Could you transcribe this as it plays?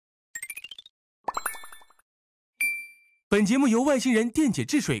本节目由外星人电解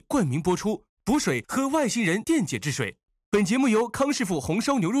质水冠名播出，补水喝外星人电解质水。本节目由康师傅红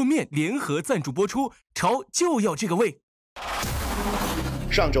烧牛肉面联合赞助播出，潮就要这个味。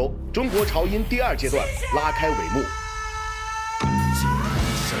上周，中国潮音第2阶段拉开帷幕。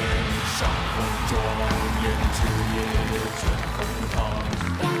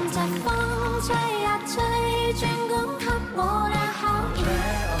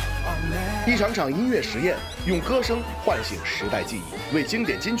一场场音乐实验，用歌声唤醒时代记忆，为经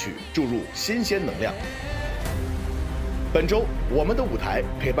典金曲注入新鲜能量。本周，我们的舞台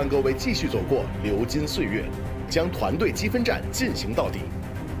陪伴各位继续走过流金岁月，将团队积分战进行到底。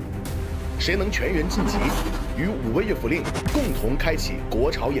谁能全员晋级？与5位乐府令共同开启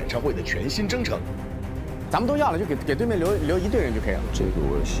国潮演唱会的全新征程。咱们都要了，就给对面留一队人就可以了。这个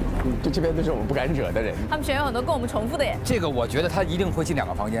我也喜欢。这边都是我们不敢惹的人。他们选有很多跟我们重复的耶。这个我觉得他一定会进2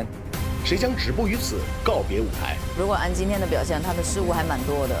个房间。谁将止步于此，告别舞台？如果按今天的表现，他的失误还蛮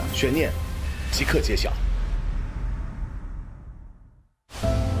多的。悬念即刻揭晓。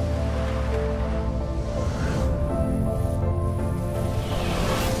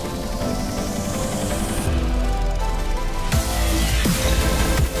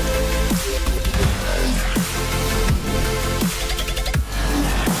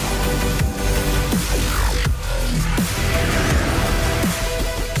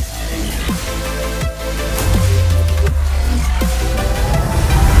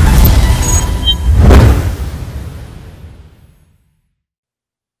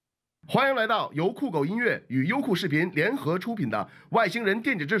欢迎来到由酷狗音乐与优酷视频联合出品的外星人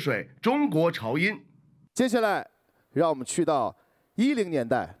电解质水中国潮音。接下来，让我们去到10年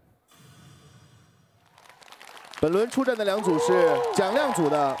代。本轮出战的2组是蒋亮组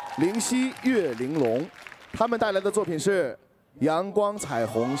的灵犀岳玲珑，他们带来的作品是《阳光彩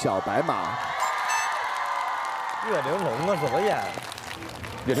虹小白马》。岳玲珑啊，怎么演？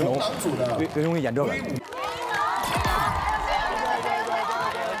岳玲珑组的岳玲珑演这个。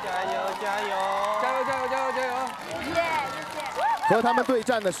和他们对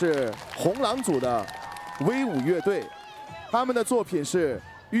战的是红狼组的威武乐队，他们的作品是《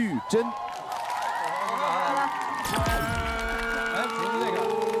玉珍》。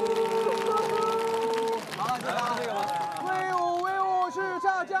威武威武叱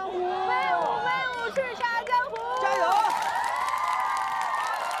咤江湖！威武威武叱咤江湖！加油！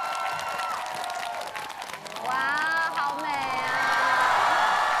哇，好美啊！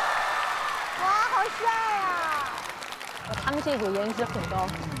哇，好帅啊！他们这组颜值很高，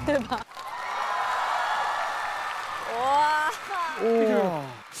对吧？哇！哇，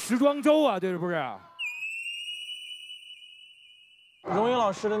时装周啊，对不是？荣英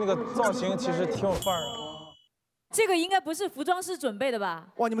老师的那个造型其实挺有范儿的。这个应该不是服装师准备的吧？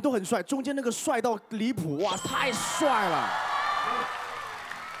哇，你们都很帅，中间那个帅到离谱，哇，太帅了！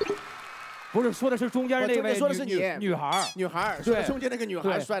不是说的是中间那位，说的是你女孩，女孩，对，中间那个女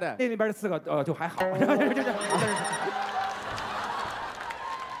孩帅的。那边的4个就还好。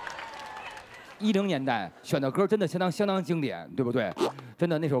10年代选的歌真的相当经典，对不对？真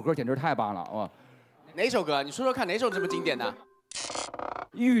的那首歌简直太棒了哇！哪首歌？你说说看，哪首这么经典的？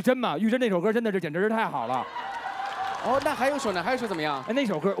玉珍嘛，玉珍那首歌真的是简直是太好了。哦，那还有首呢？还有首怎么样？哎，那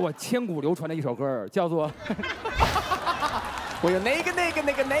首歌我千古流传的一首歌，叫做我有那个。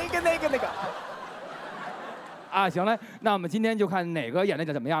啊，行嘞，那我们今天就看哪个演的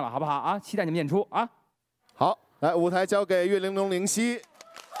怎么样了，好不好啊？期待你们演出啊！好，来，舞台交给岳玲珑、灵犀。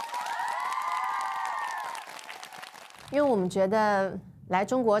因为我们觉得来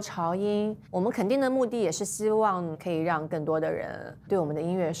中国潮音，我们肯定的目的也是希望可以让更多的人对我们的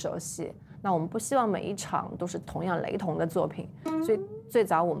音乐熟悉。那我们不希望每一场都是同样雷同的作品，所以最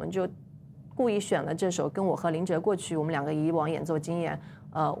早我们就故意选了这首跟我和林哲过去我们2个以往演奏经验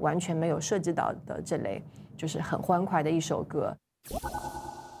完全没有涉及到的这类，就是很欢快的一首歌。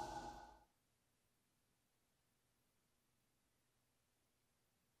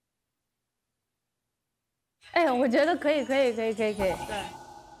哎，我觉得可以。对，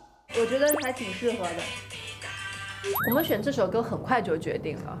我觉得还挺适合的。我们选这首歌很快就决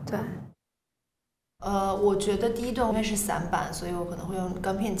定了。对。我觉得第一段因为是散板，所以我可能会用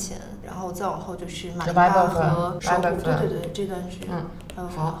钢片琴，然后再往后就是马林巴和手鼓。对，这段是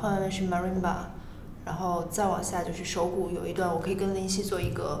后面是 marimba， 然后再往下就是手鼓，有一段我可以跟林夕做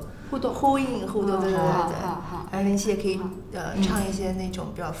一个互动。对。好。然后林夕也可以唱一些那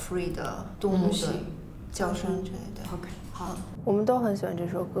种比较 free 的动物的叫声之类的。OK， 好，我们都很喜欢这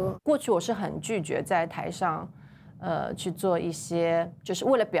首歌。过去我是很拒绝在台上，去做一些就是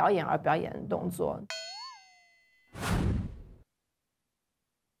为了表演而表演的动作。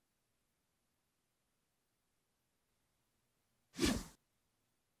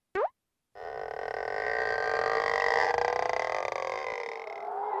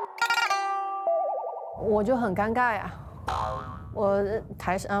我就很尴尬呀，我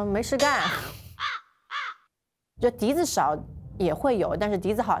台上没事干，就笛子少也会有，但是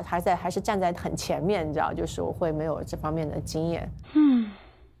笛子好还是站在很前面，你知道，就是我会没有这方面的经验。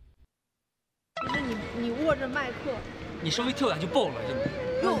就是你握着麦克，你稍微跳两就爆了，真的。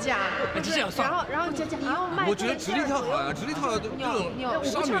用架，哎，这样算了。然后你用麦克，我觉得直立跳好呀，直立跳有这种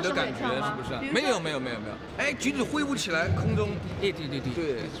少女的感觉，是不是？没有。哎，举止挥舞起来，空中，对。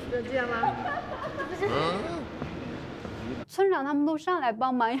就这样吗？村长他们都上来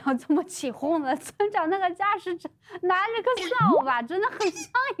帮忙，要这么起哄了。村长那个架势拿着个扫把，真的很像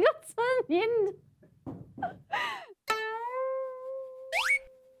一个村民。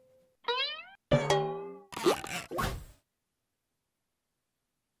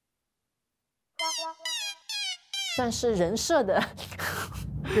算是人设的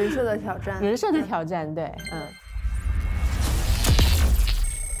挑战，人设的挑战，对，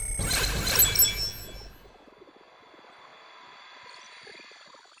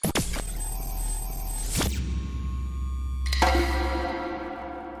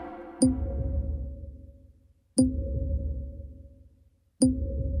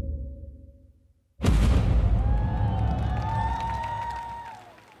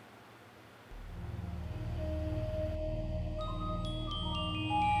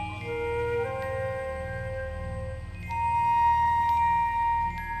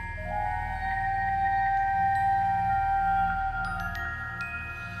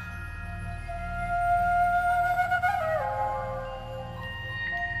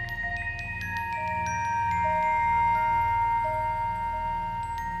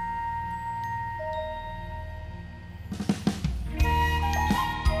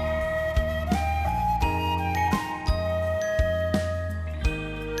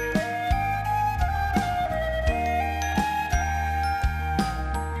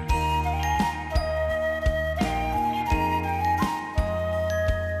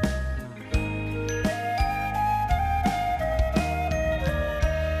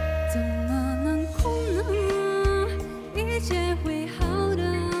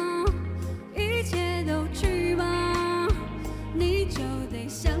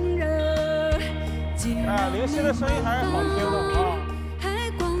林夕的声音还是好听的啊。还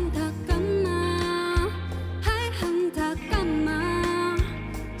管他干嘛？还恨他干嘛？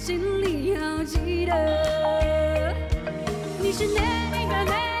心里好记得，你是那个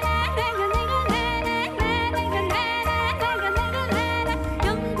阳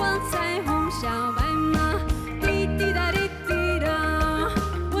光彩虹小白马，滴滴答滴滴答，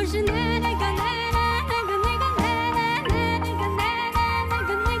我是那个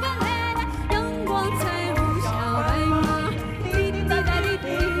阳光彩虹小白马，滴滴答滴滴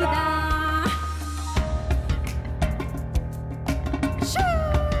答。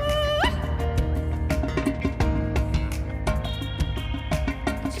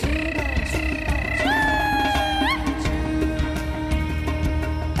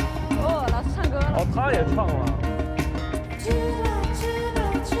哦，老师唱歌了。哦，他也唱了。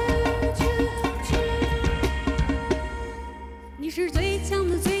你是最强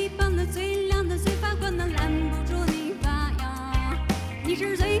的、最棒的、最亮的、最发光的，拦不住你发芽。你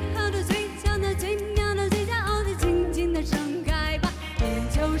是最好的、最强的、最妙的、最骄傲的，紧紧的盛开吧。你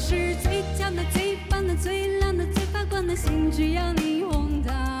就是最强的、最棒的、最亮的、最发光的，心只要你红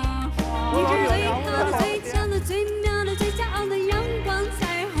它。你是最好的、最强的、最妙的、最骄傲的，阳光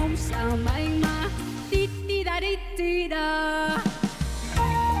彩虹小白马，滴滴答滴滴答。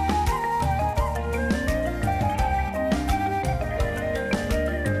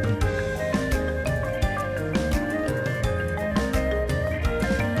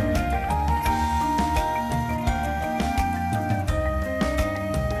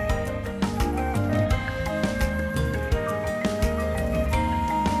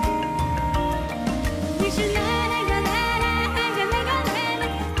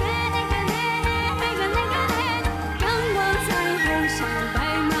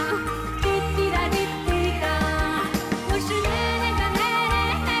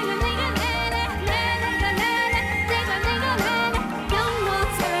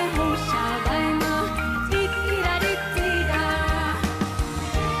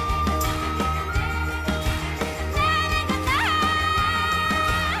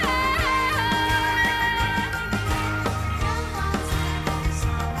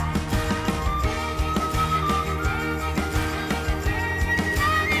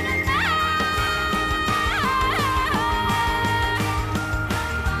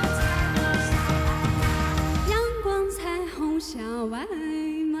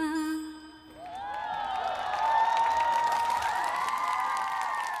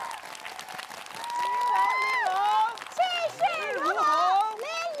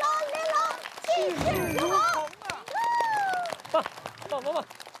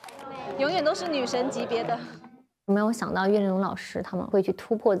全都是女神级别的。没有想到岳玲珑老师他们会去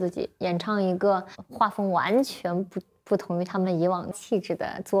突破自己，演唱一个画风完全不同于他们以往气质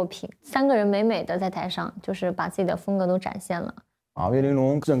的作品。3个人美美的在台上，就是把自己的风格都展现了。啊，岳玲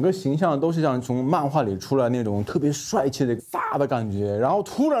珑整个形象都是像从漫画里出来那种特别帅气的飒的感觉，然后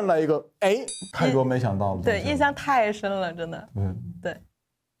突然来一个，哎，太多没想到了。对，印象太深了，真的。对。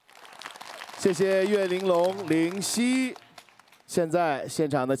谢谢岳玲珑、林夕。现在现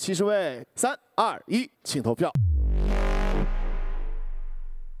场的70位，3、2、1，请投票。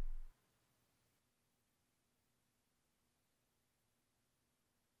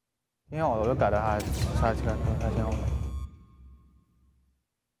挺好的，我就觉得还挺好的。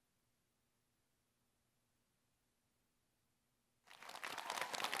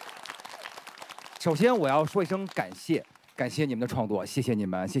首先我要说一声感谢，感谢你们的创作，谢谢你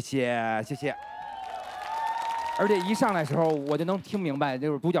们，谢谢谢谢。而且一上来的时候，我就能听明白，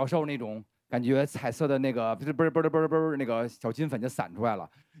就是独角兽那种感觉，彩色的那个不是那个小金粉就散出来了。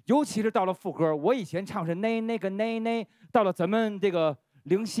尤其是到了副歌，我以前唱是那个，到了咱们这个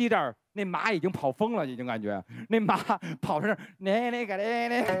灵犀这儿，那马已经跑疯了，已经感觉那马跑上那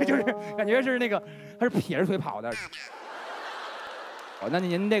个就是感觉是那个他是撇着腿跑的。那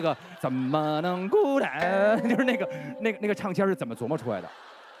您那个怎么能孤单？就是那个唱腔是怎么琢磨出来的？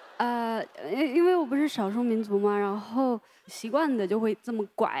因为我不是少数民族嘛，然后习惯的就会这么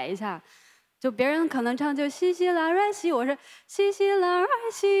拐一下，就别人可能唱就西西拉瑞西，我是西西拉瑞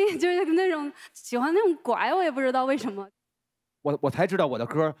西，就是那种喜欢那种拐，我也不知道为什么。我才知道我的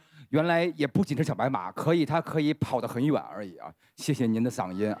歌原来也不仅是小白马，它可以跑得很远而已啊！谢谢您的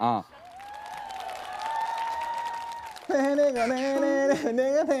嗓音啊！那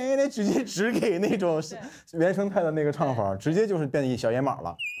个直接只给那种原生态的那个唱法，直接就是变小野马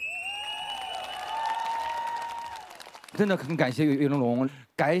了。真的很感谢岳玲珑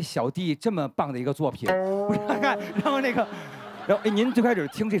改小弟这么棒的一个作品。然后您最开始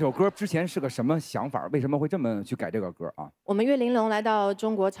听这首歌之前是个什么想法？为什么会这么去改这个歌啊？我们岳玲珑来到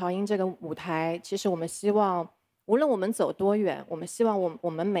中国潮音这个舞台，其实我们希望，无论我们走多远，我们希望我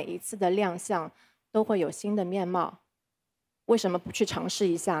们每一次的亮相都会有新的面貌。为什么不去尝试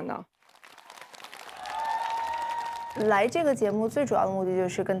一下呢？来这个节目最主要的目的就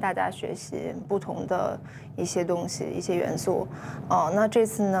是跟大家学习不同的一些东西、一些元素。那这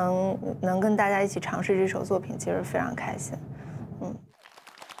次能跟大家一起尝试这首作品，其实非常开心。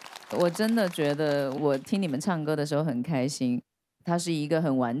我真的觉得我听你们唱歌的时候很开心，它是一个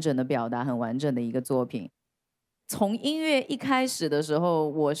很完整的表达，很完整的一个作品。从音乐一开始的时候，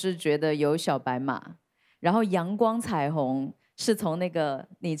我是觉得有小白马，然后阳光彩虹。是从那个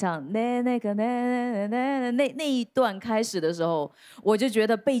你唱那一段开始的时候，我就觉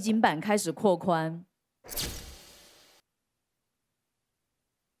得背景板开始扩宽，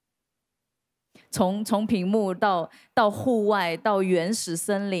从屏幕到户外，到原始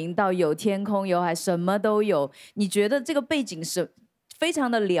森林，到有天空有海，什么都有。你觉得这个背景是非常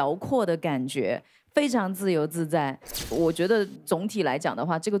的辽阔的感觉，非常自由自在。我觉得总体来讲的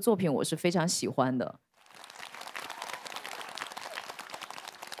话，这个作品我是非常喜欢的。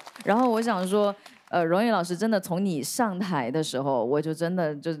然后我想说，荣允老师真的从你上台的时候，我就真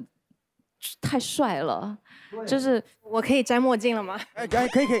的就太帅了，就是我可以摘墨镜了吗？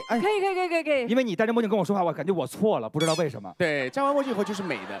可以，可以。因为你戴着墨镜跟我说话，我感觉我错了，不知道为什么。对，摘完墨镜以后就是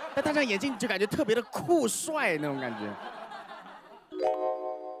美的，但戴上眼镜就感觉特别的酷帅那种感觉。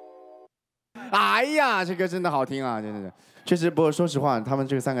哎呀，这个真的好听啊，真的是。确实，不过说实话，他们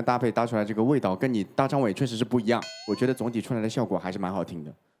这3个搭配搭出来这个味道，跟你搭张伟确实是不一样。我觉得总体出来的效果还是蛮好听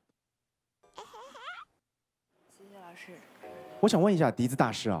的。我想问一下笛子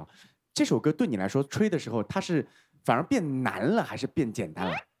大师啊，这首歌对你来说吹的时候，它是反而变难了，还是变简单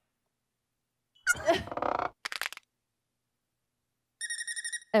了？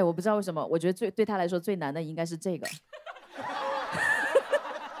哎，我不知道为什么，我觉得对他来说最难的应该是这个。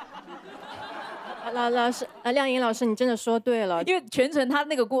老师，亮颖老师，你真的说对了，因为全程他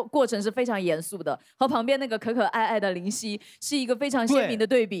那个过程是非常严肃的，和旁边那个可可爱爱的林夕是一个非常鲜明的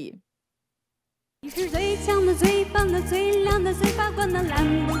对比。你是最强的、最棒的、最亮的、最发光的，拦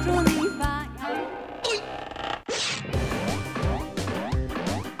不住你发芽。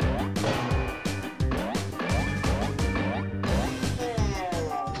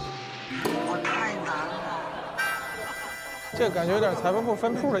我太难了，这感觉有点裁判部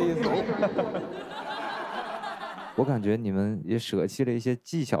分数的意思。我感觉你们也舍弃了一些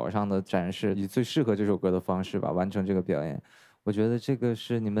技巧上的展示，以最适合这首歌的方式吧，完成这个表演。我觉得这个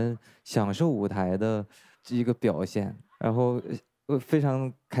是你们享受舞台的一个表现，然后我非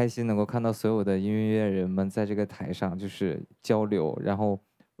常开心能够看到所有的音乐人们在这个台上就是交流，然后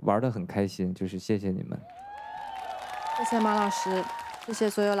玩得很开心，就是谢谢你们。谢谢马老师，谢谢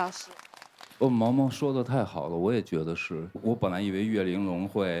所有老师。毛毛说的太好了，我也觉得是。我本来以为岳玲珑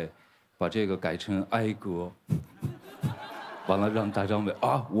会把这个改成哀歌，完了让大张伟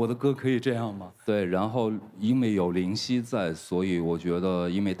啊，我的歌可以这样吗？对，然后因为有林夕在，所以我觉得，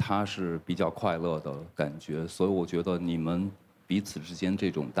因为他是比较快乐的感觉，所以我觉得你们彼此之间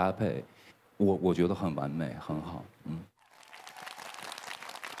这种搭配，我觉得很完美，很好，嗯。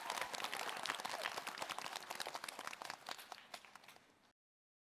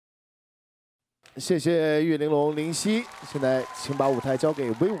谢谢岳玲珑、林夕。现在请把舞台交给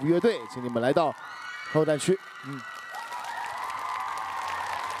威武乐队，请你们来到后站区。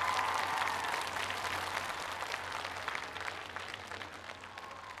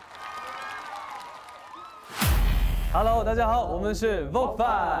Hello， 大家好，我们是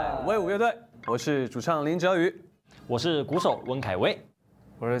Vogue5威武乐队，我是主唱林哲宇，我是鼓手温凯威，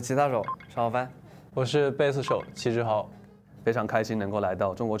我是吉他手邵浩帆，我是贝斯手齐志豪。非常开心能够来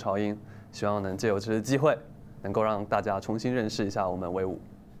到中国潮音，希望能借由这次机会，能够让大家重新认识一下我们威武。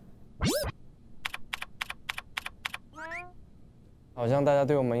好像大家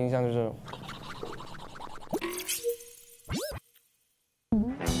对我们印象就是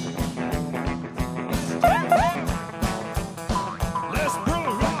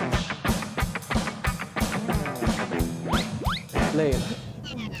累了，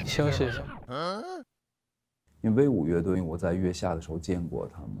休息一下。因为威武乐队，我在月下的时候见过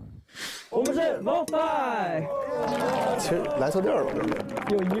他们。我们是 Vogue5。其实来错地儿了，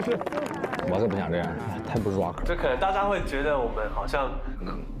有仪式。我可不想这样，太不 rock。就可能大家会觉得我们好像可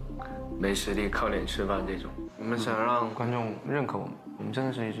能没实力靠脸吃饭这种。我们想让观众认可我们，我们真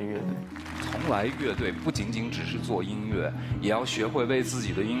的是一支乐队。从来乐队不仅仅只是做音乐，也要学会为自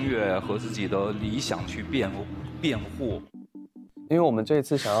己的音乐和自己的理想去辩护。因为我们这一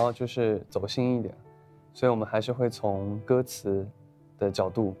次想要就是走心一点。所以我们还是会从歌词的角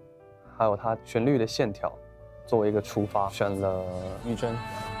度，还有它旋律的线条，作为一个出发，选了玉珍。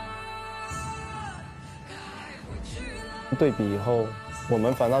对比以后，我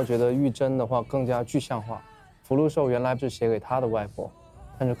们反倒觉得玉珍的话更加具象化。福禄寿原来是写给他的外婆，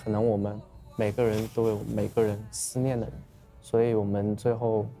但是可能我们每个人都有每个人思念的人，所以我们最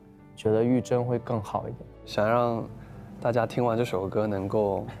后觉得玉珍会更好一点。想让大家听完这首歌，能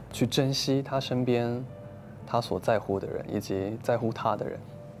够去珍惜他身边他所在乎的人，以及在乎他的人。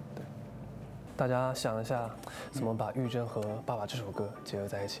对，大家想一下，怎么把玉珍和《爸爸》这首歌结合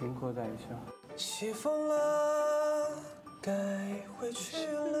在一起？结合在一起。起风了，该回去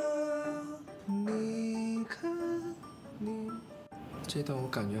了。你看你，这段我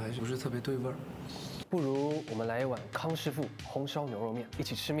感觉还是不是特别对味儿。不如我们来一碗康师傅红烧牛肉面，一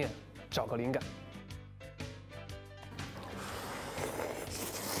起吃面，找个灵感。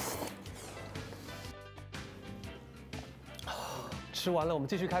吃完了，我们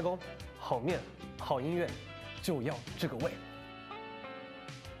继续开工。好面，好音乐，就要这个味。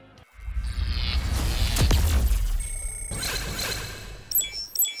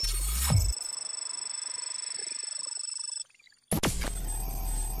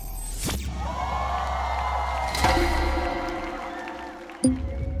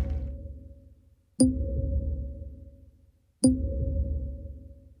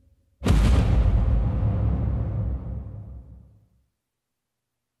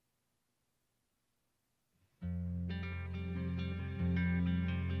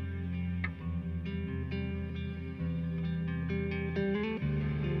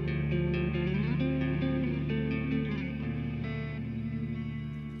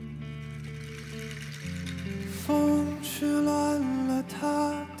风吹乱了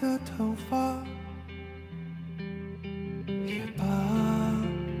她的头发，也把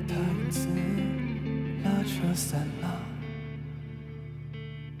她影子拉扯散了。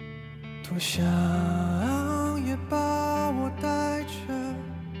多想也把我带着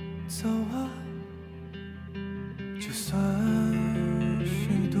走啊，就算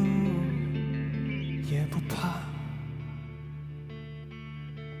虚度也不怕。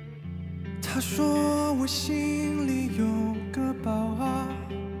他说我心里有个宝啊，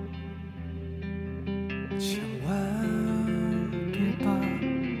千万别把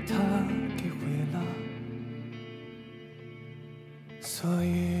它给毁了。所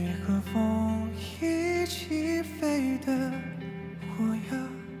以和风一起飞的我呀，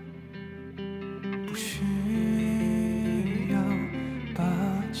不需要把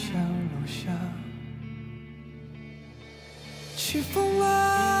墙留下。起风了，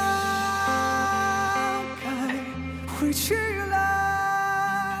回去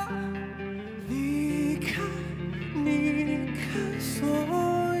了，你看，你看，所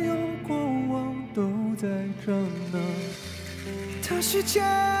世界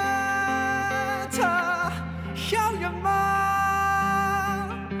它遥远吗？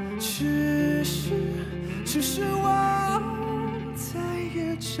只是我再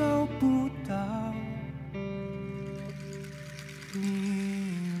也找不到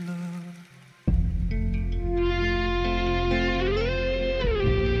你了。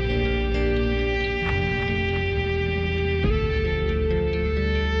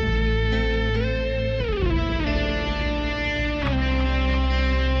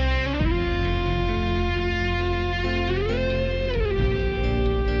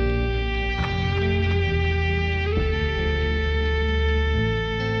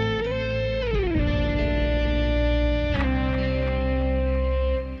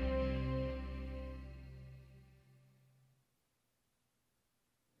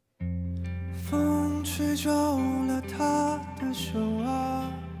风吹皱了他的手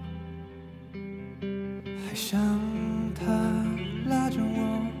啊，还想他拉着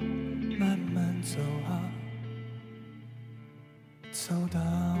我慢慢走啊，走到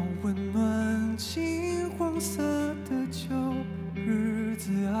温暖金黄色的旧日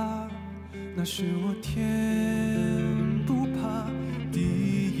子啊，那时我天不怕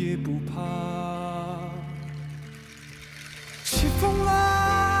地也不怕，起风了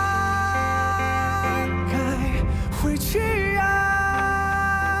回去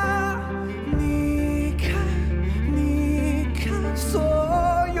啊！你看，你看，所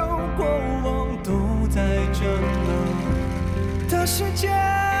有过往都在这呢的世界，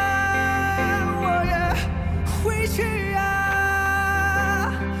我也回去啊！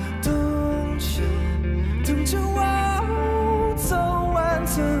等着我走完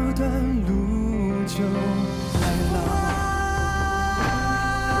这段路就来了。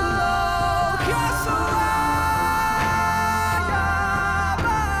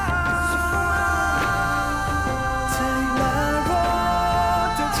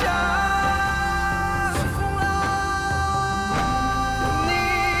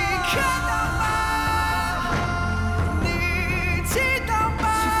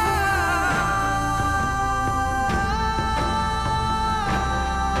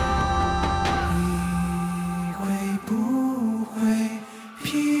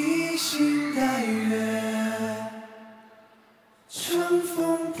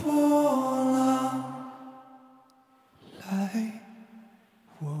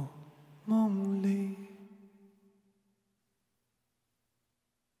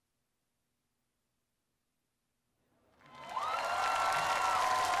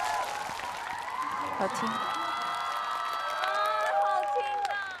好听，好听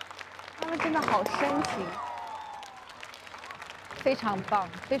啊！他们真的好深情，非常棒，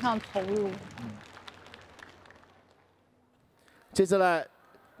非常投入。接下来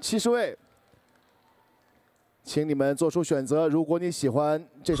70位，请你们做出选择。如果你喜欢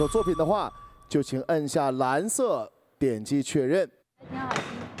这首作品的话，就请按下蓝色点击确认。挺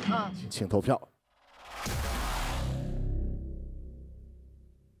好听，请投票。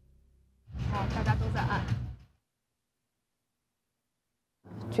好，大家都在按。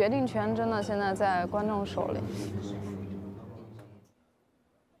决定权真的现在在观众手里。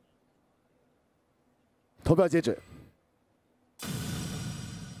投票截止。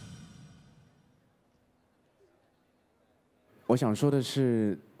我想说的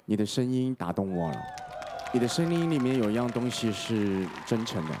是，你的声音打动我了。你的声音里面有一样东西是真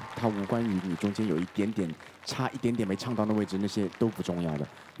诚的，它无关于你中间有一点点差一点点没唱到的位置，那些都不重要的。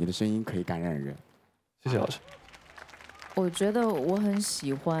你的声音可以感染人。谢谢老师。我觉得我很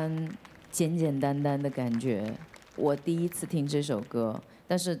喜欢简简单单的感觉。我第一次听这首歌，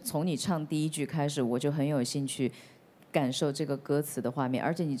但是从你唱第一句开始，我就很有兴趣感受这个歌词的画面，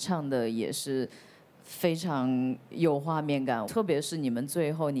而且你唱的也是非常有画面感，特别是你们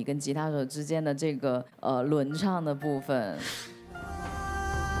最后你跟吉他手之间的这个轮唱的部分。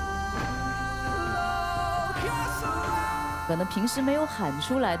可能平时没有喊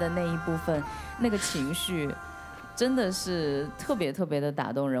出来的那一部分，那个情绪，真的是特别特别的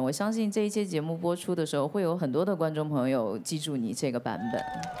打动人。我相信这一期节目播出的时候，会有很多的观众朋友记住你这个版本。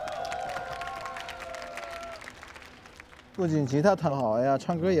不仅吉他弹好呀，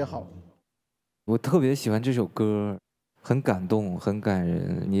唱歌也好。我特别喜欢这首歌，很感动，很感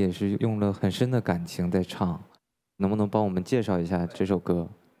人。你也是用了很深的感情在唱，能不能帮我们介绍一下这首歌？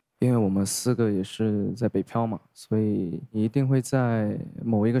因为我们4个也是在北漂嘛，所以你一定会在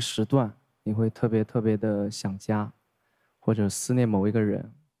某一个时段，你会特别特别的想家，或者思念某一个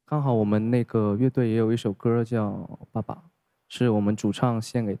人。刚好我们那个乐队也有一首歌叫《爸爸》，是我们主唱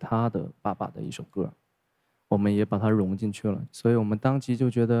献给他的爸爸的一首歌，我们也把它融进去了。所以我们当即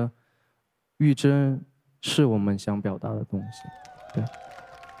就觉得，玉珍是我们想表达的东西。对。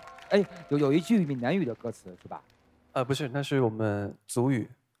哎，有一句闽南语的歌词是吧？不是，那是我们族语。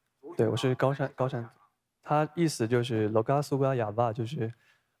对，我是高山，它意思就是 "Loga suga yava"， 就是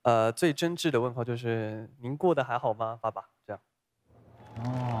最真挚的问候就是您过得还好吗，爸爸？这样。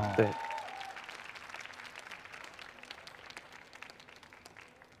哦。对。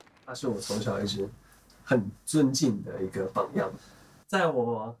他是我从小一直很尊敬的一个榜样，在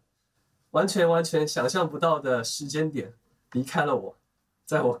我完全想象不到的时间点离开了我。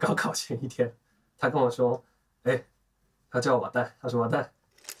在我高考前一天，他跟我说：“哎，他叫我瓦蛋，他说瓦蛋，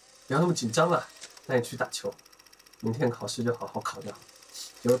不要那么紧张了，带你去打球，明天考试就好好考掉。”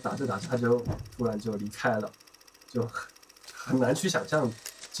结果打着打着，他就突然就离开了，就很难去想象，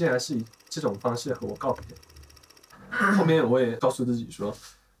竟然是以这种方式和我告别。后面我也告诉自己说，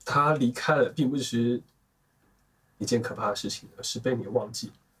他离开了并不是一件可怕的事情，而是被你忘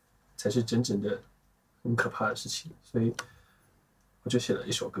记，才是真正的很可怕的事情。所以我就写了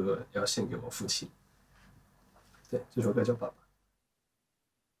一首歌，要献给我父亲。对，这首歌叫《爸爸》。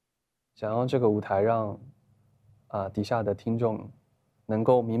想要这个舞台让底下的听众能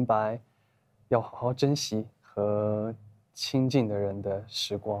够明白，要好好珍惜和亲近的人的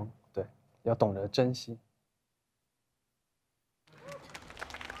时光，对，要懂得珍惜。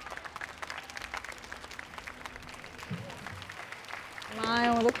妈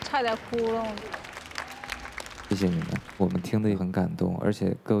呀，我都差点哭了。谢谢你们，我们听得也很感动，而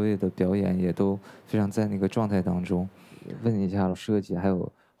且各位的表演也都非常在那个状态当中。问一下设计，还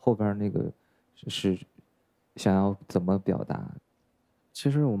有后边那个是想要怎么表达？其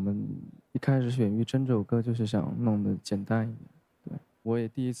实我们一开始选《玉珍》这首歌就是想弄得简单一点。对，我也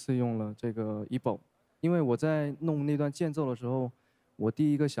第一次用了这个 EBO， 因为我在弄那段间奏的时候，我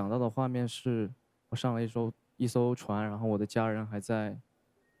第一个想到的画面是我上了一艘船，然后我的家人还在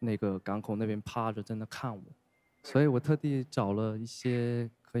那个港口那边趴着在那看我，所以我特地找了一些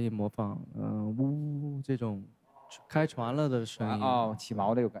可以模仿呜这种开船了的声音哦，起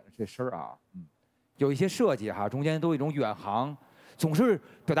锚这个感觉这声儿啊，有一些设计哈，中间都有一种远航，总是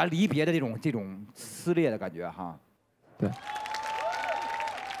表达离别的这种撕裂的感觉哈。对。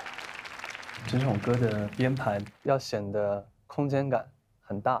这首歌的编排要显得空间感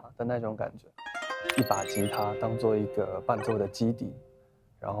很大的那种感觉，一把吉他当做一个伴奏的基底，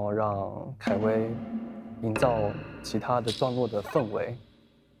然后让凯威营造其他的段落的氛围。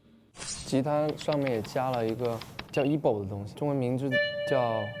吉他上面也加了一个叫 EBO 的东西，中文名字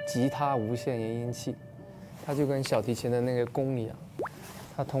叫吉他无线延音器，它就跟小提琴的那个弓一样，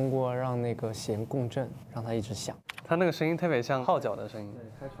它通过让那个弦共振，让它一直响。它那个声音特别像号角的声音，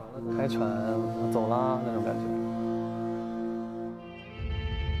开船走啦那种感觉。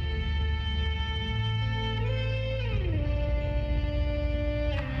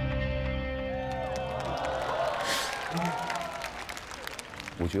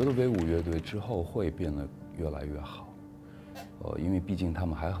我觉得威武乐队之后会变得越来越好，因为毕竟他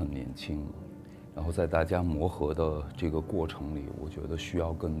们还很年轻，然后在大家磨合的这个过程里，我觉得需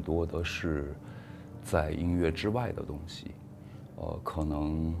要更多的是在音乐之外的东西，可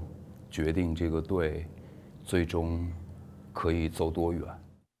能决定这个队最终可以走多远。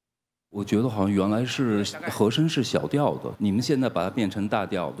我觉得好像原来是和声是小调的，你们现在把它变成大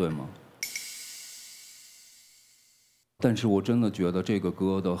调，对吗？但是我真的觉得这个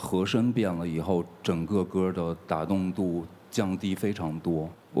歌的和声变了以后，整个歌的打动度降低非常多。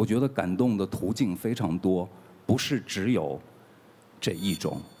我觉得感动的途径非常多，不是只有这一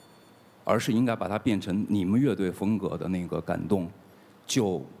种，而是应该把它变成你们乐队风格的那个感动，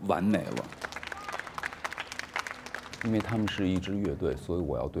就完美了。因为他们是一支乐队，所以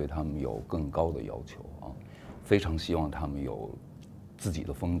我要对他们有更高的要求啊！非常希望他们有自己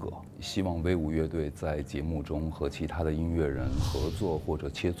的风格，希望威武乐队在节目中和其他的音乐人合作或者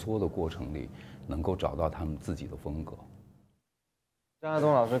切磋的过程里，能够找到他们自己的风格。张亚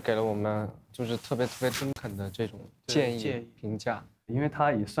东老师给了我们就是特别中肯的这种建议评价，因为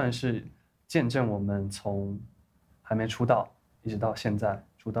他也算是见证我们从还没出道一直到现在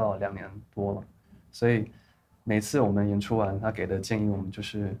出道2年多了，所以每次我们演出完，他给的建议我们就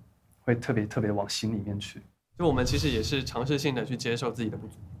是会特别往心里面去。就我们其实也是尝试性的去接受自己的不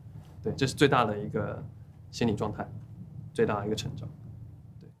足，对，这是最大的一个心理状态，最大的一个成长。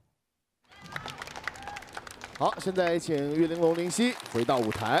对。好，现在请岳玲珑、林夕回到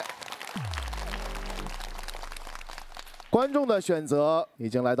舞台。观众的选择已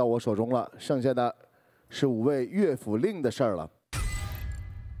经来到我手中了，剩下的是5位乐府令的事儿了。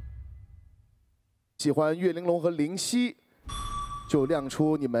喜欢岳玲珑和林夕，就亮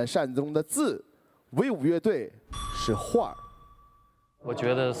出你们扇子中的字。威武乐队是画儿，我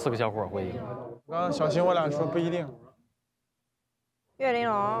觉得4个小伙会赢。刚刚小新我俩说不一定。岳玲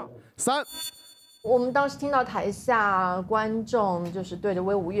珑。3。我们当时听到台下观众就是对着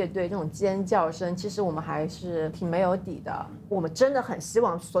威武乐队这种尖叫声，其实我们还是挺没有底的。我们真的很希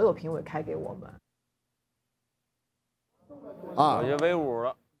望所有评委开给我们。我觉得威武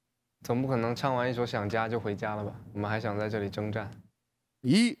了，总不可能唱完一首《想家》就回家了吧？我们还想在这里征战。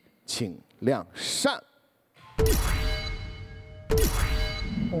1，请亮扇。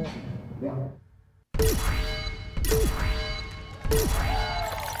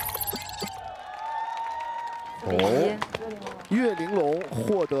岳玲珑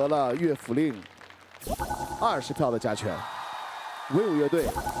获得了乐府令20票的加权，威武乐队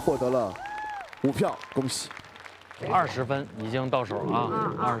获得了5票，恭喜。 20分已经到手了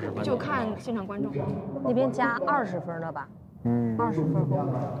啊！20分，就看现场观众那边加20分的吧。20分。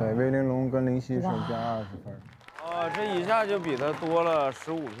对，威玲珑跟林夕是加20分。这一下就比他多了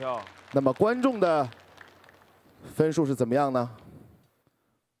15票。那么观众的分数是怎么样呢？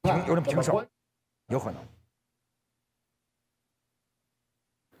有点平手，有可能。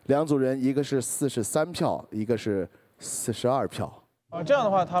两组人，一个是43票，一个是42票。这样的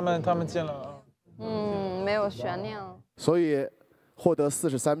话，他们进了。 没有悬念了。所以获得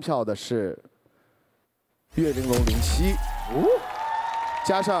43票的是岳玲珑林夕，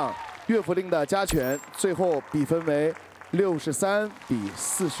加上乐府令的加权，最后比分为63比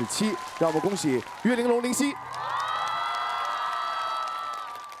47。让我们恭喜岳玲珑林夕。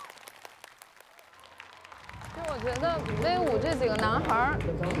就我觉得威武这几个男孩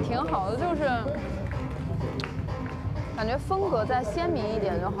挺好的，就是感觉风格再鲜明一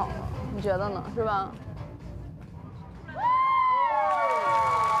点就好了。 你觉得呢？是吧？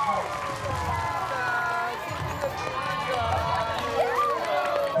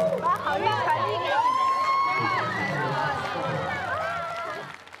把好运传递给你。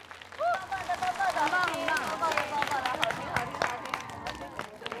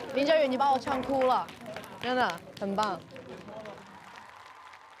林哲宇，你把我唱哭了，真的很棒。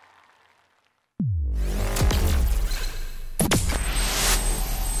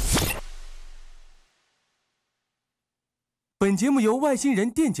 本节目由外星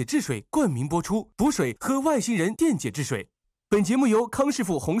人电解质水冠名播出，补水喝外星人电解质水。本节目由康师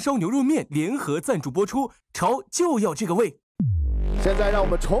傅红烧牛肉面联合赞助播出，潮就要这个味。现在让我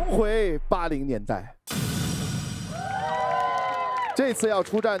们重回80年代，这次要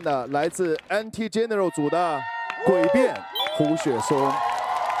出战的来自 Anti General 组的诡辩胡雪松。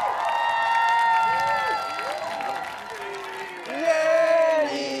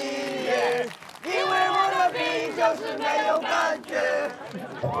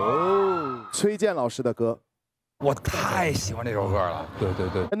 崔健老师的歌，我太喜欢这首歌了。对对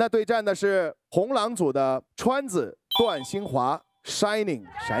对。跟他对战的是红狼组的川子段新华 ，Shining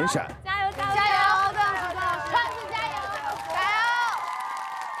闪闪。加油加油加油！川子加油加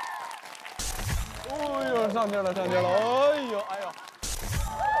油！哎呦，上劲了上劲了！哎呦哎呦！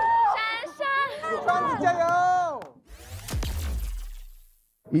闪闪，川子加油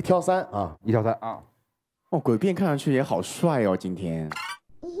！1挑3啊，1挑3啊！哦，诡辩看上去也好帅哦，今天。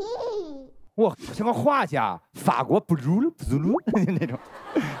 哇，像个画家，法国布鲁那种。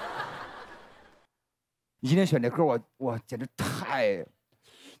你今天选这歌，我简直太……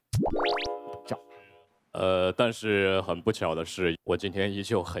但是很不巧的是，我今天依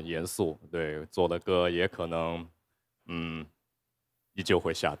旧很严肃，对做的歌也可能，依旧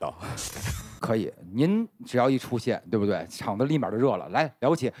会吓到。可以，您只要一出现，对不对？场子立马就热了。来，了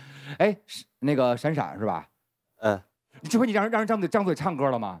不起，哎，那个闪闪是吧？这回你让人张嘴唱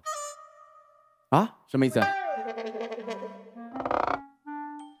歌了吗？ 啊，什么意思？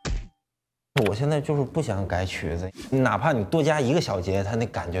我现在就是不想改曲子，哪怕你多加1个小节，它那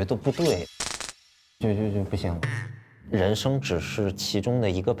感觉都不对，就不行。人声只是其中的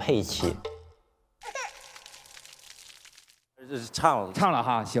一个配器。唱了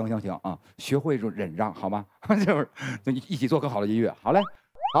哈，行啊，学会就忍让好吗？就是一起做更好的音乐。好嘞，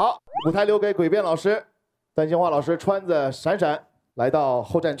好，舞台留给诡辩老师，段新华老师穿着闪闪来到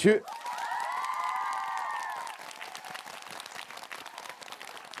后战区。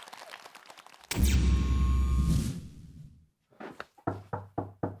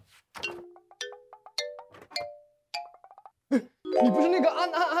 你不是那个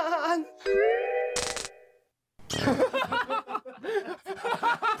安。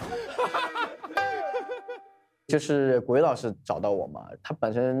就是鬼老师找到我嘛，他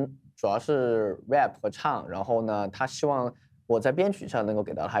本身主要是 rap 和唱，然后呢，他希望我在编曲上能够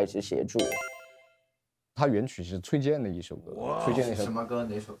给到他一些协助。他原曲是崔健的一首歌，崔健的什么歌？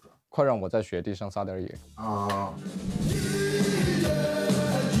哪首歌？快让我在雪地上撒点野。啊。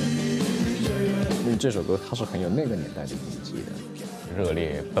因为这首歌它是很有那个年代的印记的。热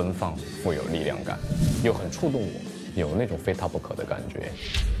烈、奔放、富有力量感，又很触动我，有那种非他不可的感觉。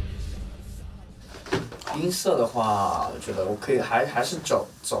音色的话，我觉得我可以还是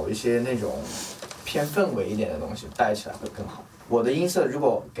走一些那种偏氛围一点的东西带起来会更好。我的音色如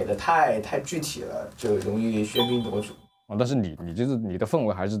果给的太具体了，就容易喧宾夺主。但是你就是你的氛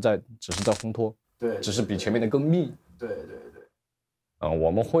围还是只是在烘托，对，只是比前面的更密。对。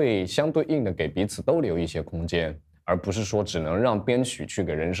我们会相对应的给彼此都留一些空间，而不是说只能让编曲去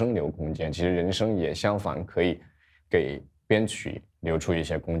给人声留空间。其实人声也相反，可以给编曲留出一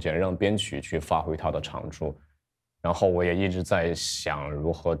些空间，让编曲去发挥它的长处。然后我也一直在想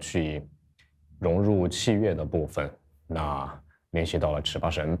如何去融入器乐的部分，那联系到了尺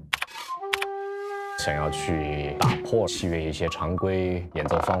八神，想要去打破器乐一些常规演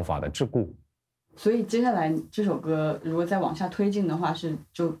奏方法的桎梏。所以接下来这首歌如果再往下推进的话，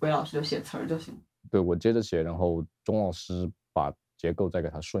就鬼老师就写词儿就行。对，我接着写，然后钟老师把结构再给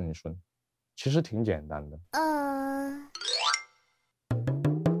它顺一顺，其实挺简单的。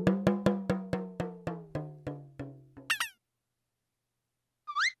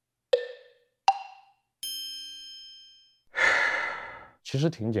其实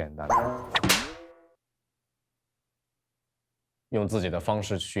挺简单的。用自己的方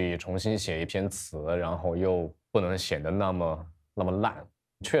式去重新写一篇词，然后又不能显得那么烂，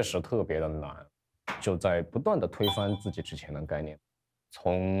确实特别的难，就在不断的推翻自己之前的概念。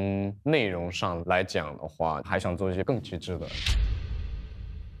从内容上来讲的话，还想做一些更极致的。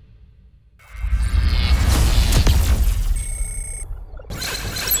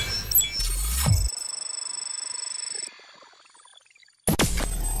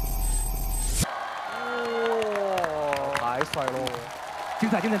帅喽！精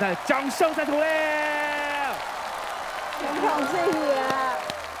彩的掌声在土里！全场最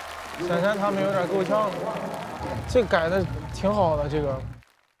野。闪闪他们有点够呛了，这改的挺好的。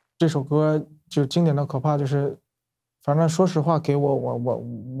这首歌就经典到可怕，就是反正说实话，给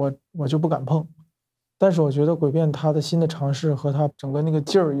我就不敢碰。但是我觉得诡辩他的新的尝试和他整个那个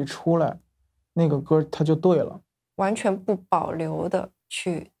劲儿一出来，那个歌他就对了，完全不保留的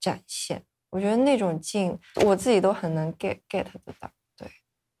去展现。我觉得那种劲，我自己都很能 get 得到。对，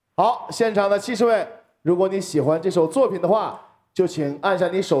好，现场的70位，如果你喜欢这首作品的话，就请按下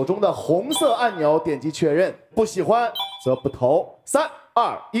你手中的红色按钮，点击确认；不喜欢则不投。3、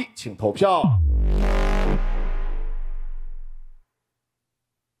2、1，请投票。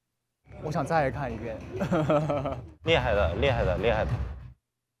我想再看一遍。厉害的。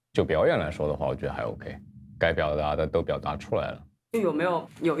就表演来说的话，我觉得还 OK， 该表达的都表达出来了。就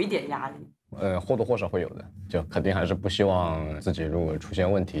有一点压力？或多或少会有的，就肯定还是不希望自己如果出现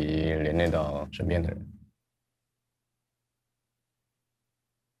问题连累到身边的人。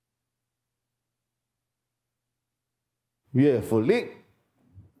岳父令，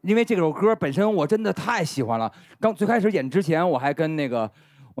因为这首歌本身我真的太喜欢了。最开始演之前，我还跟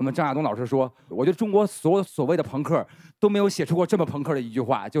我们张亚东老师说，我觉得中国所谓的朋克都没有写出过这么朋克的一句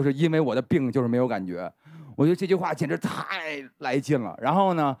话，就是因为我的病就是没有感觉。我觉得这句话简直太来劲了。然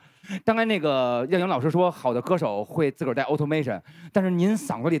后呢，刚才耀阳老师说，好的歌手会自个儿带 automation， 但是您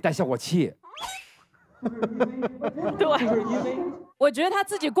嗓子里带效果器。对，我觉得他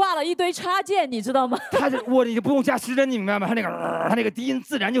自己挂了一堆插件，你知道吗？我你不用加失真，你明白吗？他那个低音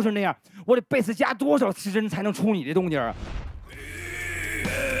自然就是那样。我得贝斯加多少失真才能出你这动静啊？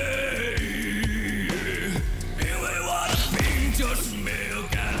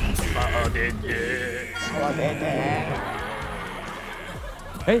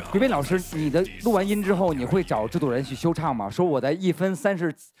哎，鬼辩老师，你的录完音之后，你会找制作人去修唱吗？说我在1分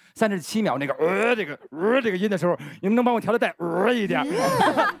37秒那个这个音的时候，你们能帮我调的带一点？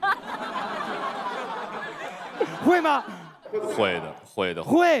会吗？会的。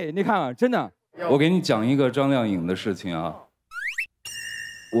会，你看啊，真的。我给你讲一个张靓颖的事情啊。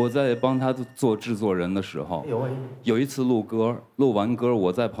我在帮他做制作人的时候，有一次录完歌，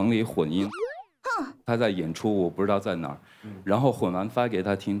我在棚里混音，他在演出，我不知道在哪儿，然后混完发给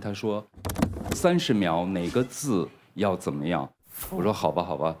他听，他说30秒哪个字要怎么样，我说好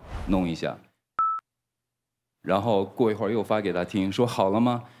吧，弄一下。然后过一会儿又发给他听，说好了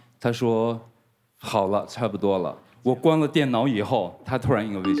吗？他说好了，差不多了。我关了电脑以后，他突然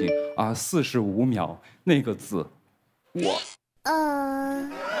一个微信啊，45秒那个字，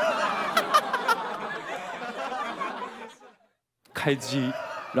开机，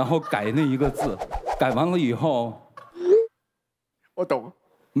然后改那一个字，改完了以后，我懂，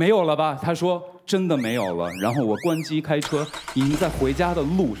没有了吧？他说真的没有了。然后我关机开车，已经在回家的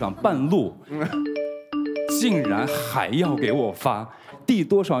路上，半路，竟然还要给我发第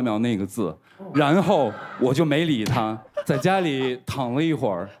多少秒那个字，然后我就没理他。在家里躺了一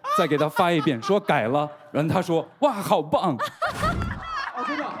会儿，再给他发一遍，说改了，然后他说哇，好棒。哦，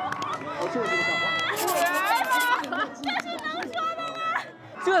真的，我就是这个想法。这是能说的吗？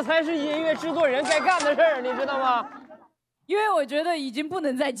这才是音乐制作人该干的事儿，你知道吗？因为我觉得已经不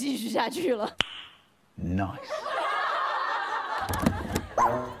能再继续下去了。Nice。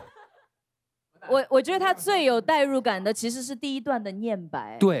我觉得他最有代入感的其实是第一段的念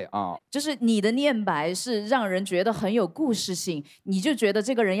白。对啊，就是你的念白是让人觉得很有故事性，你就觉得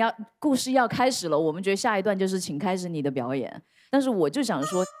这个人故事要开始了，我们觉得下一段就是请开始你的表演。但是我就想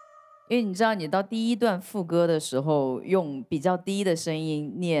说，因为你知道你到第一段副歌的时候用比较低的声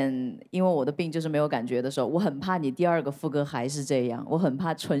音念，因为我的病就是没有感觉的时候，我很怕你第二个副歌还是这样，我很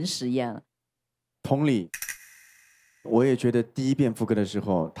怕纯实验。同理。我也觉得第一遍副歌的时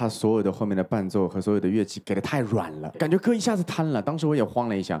候，他所有的后面的伴奏和所有的乐器给的太软了，感觉歌一下子瘫了。当时我也慌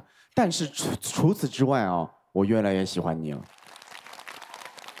了一下，但是除此之外啊，我越来越喜欢你了。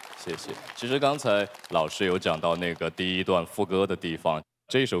谢谢。其实刚才老师有讲到那个第一段副歌的地方，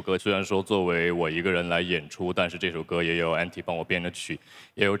这首歌虽然说作为我一个人来演出，但是这首歌也有 Anty 帮我编的曲，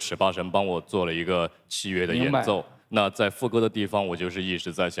也有尺八神帮我做了一个器乐的演奏。那在副歌的地方，我就是一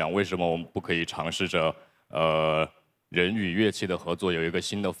直在想，为什么我们不可以尝试着人与乐器的合作有一个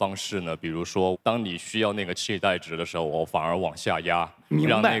新的方式呢？比如说，当你需要那个气带值的时候，我反而往下压，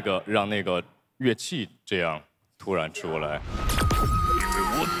让那个乐器这样突然出来。因为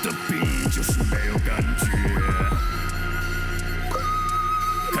我的病就是没有感觉，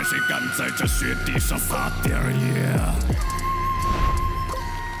看谁敢在这雪地上撒点野。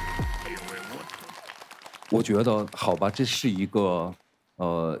我觉得好吧，这是一个。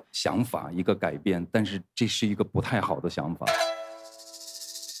想法一个改变，但是这是一个不太好的想法。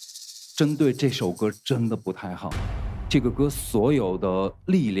针对这首歌真的不太好，这个歌所有的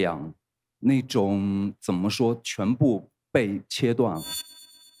力量，那种怎么说，全部被切断了。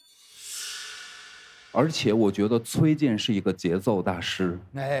而且我觉得崔健是一个节奏大师，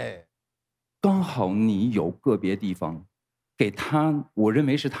刚好你有个别地方，给他，我认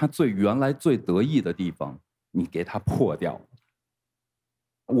为是他原来最得意的地方，你给他破掉了。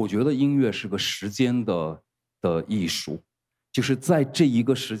我觉得音乐是个时间的艺术，就是在这一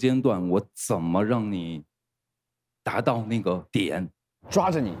个时间段，我怎么让你达到那个点，抓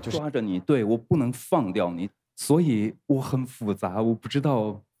着你，抓着你，对，我不能放掉你，所以我很复杂，我不知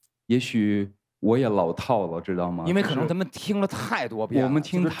道，也许我也老套了，知道吗？因为可能咱们听了太多遍，我们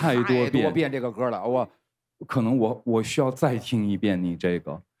听太多遍这个歌了，可能我需要再听一遍你这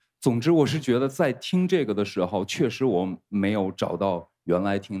个。总之，我是觉得在听这个的时候，确实我没有找到原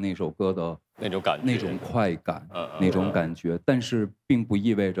来听那首歌的那种感觉、那种快感、那种感觉，但是并不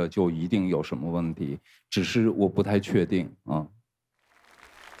意味着就一定有什么问题，只是我不太确定啊。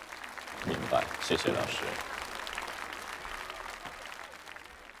明白，谢谢老师。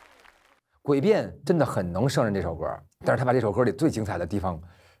诡辩真的很能胜任这首歌，但是他把这首歌里最精彩的地方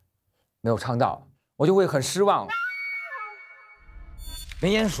没有唱到，我就会很失望。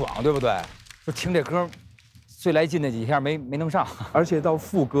没演爽，对不对？就听这歌，最来劲那几下没弄上，而且到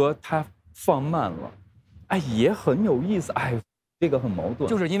副歌他放慢了，哎，也很有意思，哎，这个很矛盾。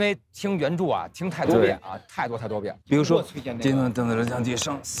就是因为听原著啊，听太多遍啊，太多遍。比如说，今晚等着将地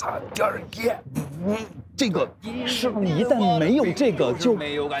上撒点野，这个是你一旦没有这个就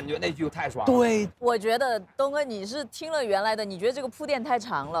没有感觉，那句太爽了。对，我觉得东哥你是听了原来的，你觉得这个铺垫太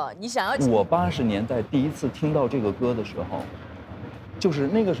长了，你想要。我80年代第一次听到这个歌的时候。就是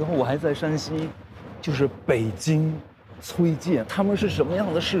那个时候我还在山西，就是北京、崔健他们是什么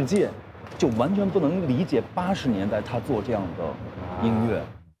样的世界，就完全不能理解80年代他做这样的音乐。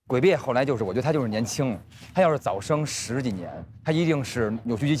诡辩后来就是，我觉得他就是年轻，他要是早生10几年，他一定是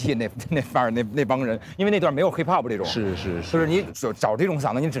扭曲机器那范儿那帮人，因为那段没有 hip hop 这种。是，就是你找这种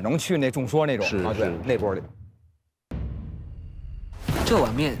嗓子，你只能去那众说那种。是对，那波里。这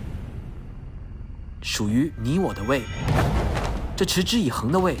碗面属于你我的胃。这持之以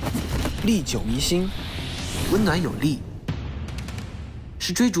恒的味，历久弥新，温暖有力，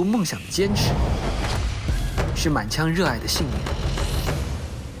是追逐梦想的坚持，是满腔热爱的信念。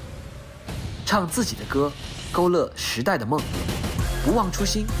唱自己的歌，勾勒时代的梦，不忘初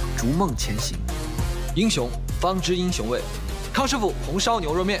心，逐梦前行。英雄方知英雄味，康师傅红烧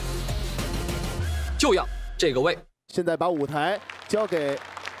牛肉面，就要这个味。现在把舞台交给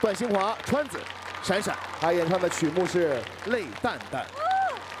段新华、川子。闪闪，他演唱的曲目是《泪蛋蛋》。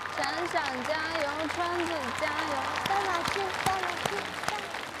闪闪加油，川子加油，带老师，带老师。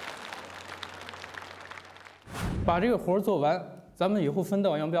把这个活做完，咱们以后分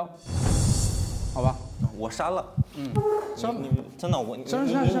道扬镳。好吧？我删了。删你真的我删，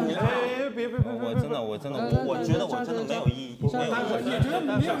别，我真的我觉得我真的没有意义，没有意义。你觉得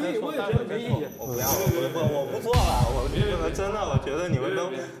没有意义，我也觉得没意义。我不要，我不做了。我真的，我觉得你们都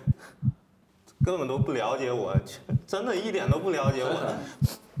根本都不了解我，真的一点都不了解我。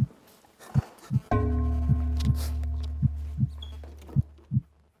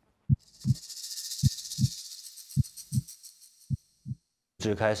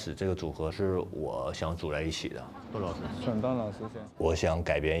最开始这个组合是我想组在一起的，窦老师，选段老师先。我想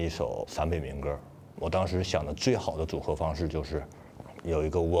改编一首陕北民歌，我当时想的最好的组合方式就是有一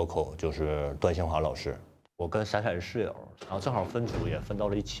个倭寇，就是段兴华老师，我跟闪闪是室友，然后正好分组也分到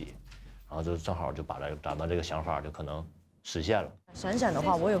了一起，然后就正好就把咱们这个想法就可能实现了。闪闪的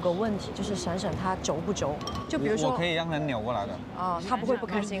话，我有个问题，就是闪闪他轴不轴？就比如说，我可以让他扭过来的。哦，他不会不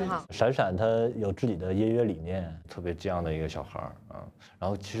开心哈。闪闪他有自己的音乐理念，特别这样的一个小孩啊，然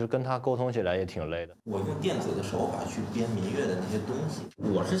后其实跟他沟通起来也挺累的。我用电子的手法去编民乐的那些东西，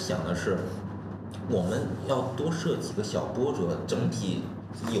我是想的是，我们要多设几个小波折，整体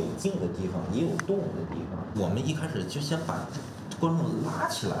有静的地方，也有动的地方。我们一开始就先把观众拉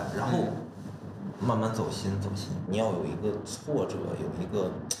起来，然后慢慢走心。你要有一个挫折，有一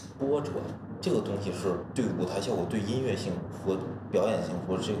个波折，这个东西是对舞台效果、对音乐性和表演性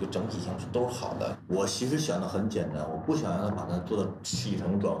或者这个整体性都是好的。我其实想的很简单，我不想让它把它做到起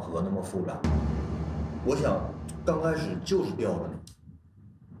承转合那么复杂。我想刚开始就是吊着你，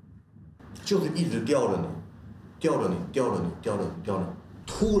就是一直吊着你，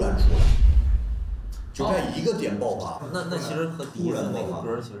突然出来，就在一个点爆发。那其实和笛子那个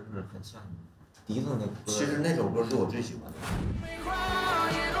歌其实是很像的。笛子那个歌，其实那首歌是我最喜欢的。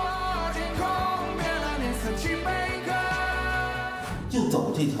就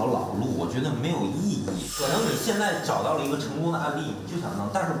走这条老路，我觉得没有意义。可能你现在找到了一个成功的案例，你就想弄，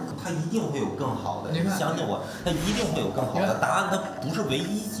但是它一定会有更好的。你相信我，它一定会有更好的答案，它不是唯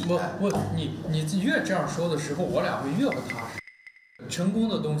一解。你越这样说的时候，我俩会越不踏实。成功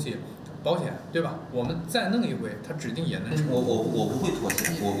的东西。保险对吧？我们再弄一回，他指定也能成。我不会妥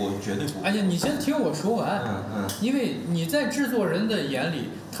协，我绝对不会。哎呀，你先听我说完。因为你在制作人的眼里，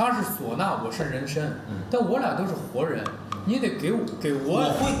他是唢呐，我是人声，但我俩都是活人，你得给我。我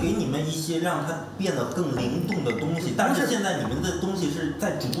会给你们一些让它变得更灵动的东西，但是现在你们的东西是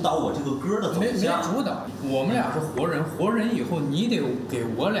在主导我这个歌的走向。没主导，我们俩是活人，活人以后你得给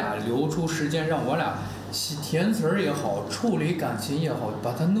我俩留出时间，让我俩。填词儿也好，处理感情也好，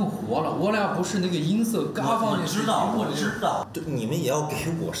把它弄活了。我俩不是那个音色嘎放进去。我知道，对，你们也要给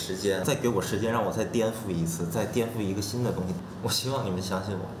我时间，再给我时间，让我再颠覆一次，再颠覆一个新的东西。我希望你们相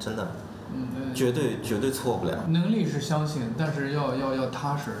信我，真的，绝对错不了。能力是相信，但是要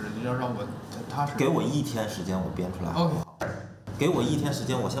踏实，要让我踏实。给我1天时间，我编出来。OK。给我1天时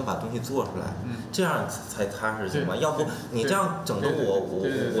间，我先把东西做出来，这样才踏实行吗？要不你这样整得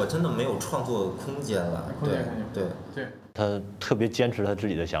我真的没有创作空间了。对。他特别坚持他自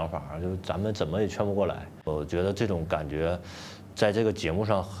己的想法，就咱们怎么也劝不过来。我觉得这种感觉，在这个节目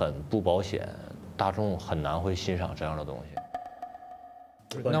上很不保险，大众很难会欣赏这样的东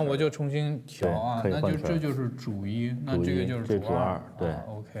西。那我就重新调啊，那就这就是主1，那这个就是主2。对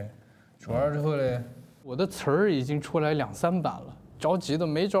 ，OK。主2之后嘞。我的词儿已经出来2、3版了，着急的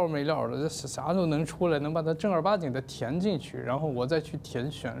没着没料的，这啥都能出来，能把它正儿八经的填进去，然后我再去填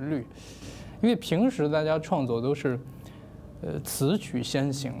旋律。因为平时大家创作都是，词曲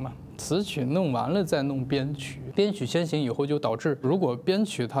先行嘛，词曲弄完了再弄编曲，编曲先行以后就导致，如果编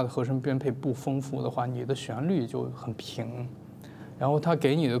曲它的和声编配不丰富的话，你的旋律就很平，然后它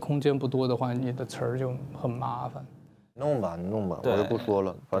给你的空间不多的话，你的词儿就很麻烦。弄吧，我就不说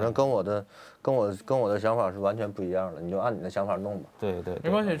了。反正跟我的想法是完全不一样的，你就按你的想法弄吧。对，没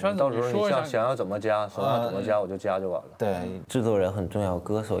关系，川子，到时候你想要怎么加，我就加就完了。对，制作人很重要，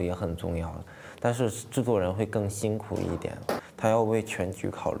歌手也很重要，但是制作人会更辛苦一点，他要为全局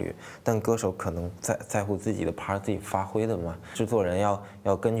考虑，但歌手可能在乎自己的 part 自己发挥的嘛。制作人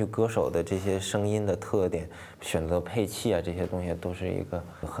要根据歌手的这些声音的特点选择配器啊，这些东西都是一个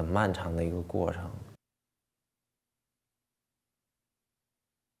很漫长的一个过程。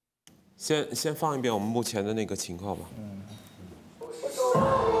先放一遍我们目前的那个情况吧。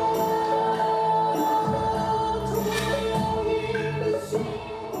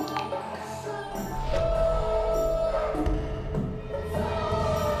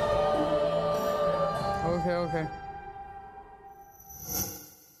OK。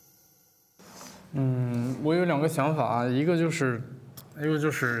我有2个想法，一个就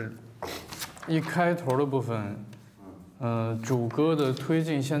是一开头的部分。主歌的推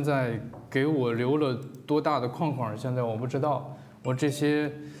进现在给我留了多大的框框？现在我不知道。我这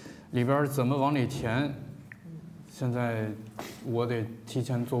些里边怎么往里填，现在我得提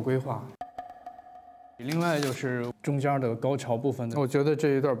前做规划。另外就是中间的高潮部分，我觉得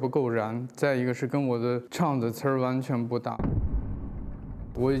这一段不够燃。再一个是跟我的唱的词儿完全不搭。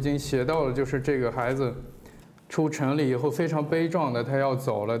我已经写到了，就是这个孩子出城里以后非常悲壮的，他要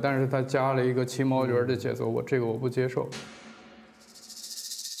走了，但是他加了一个骑毛驴的节奏，我不接受。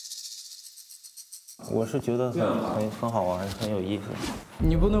我是觉得很好玩，很有意思。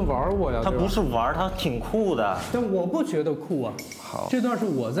你不能玩我呀！他不是玩，他挺酷的。但我不觉得酷啊。好，这段是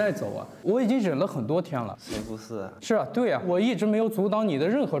我在走啊，我已经忍了很多天了。谁不是啊？是啊，对呀，我一直没有阻挡你的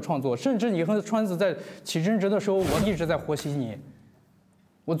任何创作，甚至你和川子在起争执的时候，我一直在和稀泥。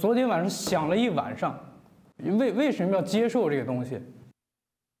我昨天晚上想了一晚上，为什么要接受这个东西？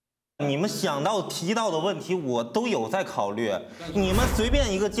你们想到提到的问题，我都有在考虑。你们随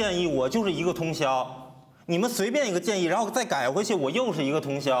便一个建议，我就是一个通宵；你们随便一个建议，然后再改回去，我又是一个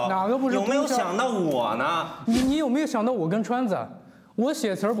通宵。哪个不是通宵？有没有想到我呢？你有没有想到我跟川子？我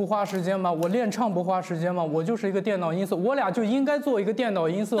写词儿不花时间吗？我练唱不花时间吗？我就是一个电脑音色，我俩就应该做一个电脑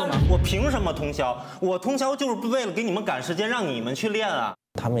音色嘛。我凭什么通宵？我通宵就是为了给你们赶时间，让你们去练啊。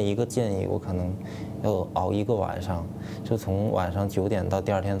他们一个建议，我可能要熬一个晚上，就从晚上9点到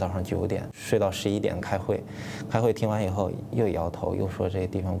第二天早上9点，睡到11点开会。开会听完以后又摇头，又说这个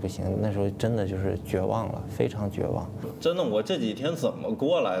地方不行。那时候真的就是绝望了，非常绝望。真的，我这几天怎么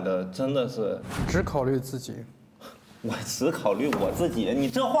过来的？真的是只考虑自己。我只考虑我自己，你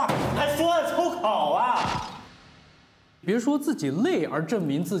这话还说得出口啊？别说自己累而证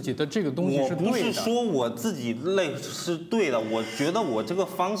明自己的这个东西是对的。我不是说我自己累是对的，我觉得我这个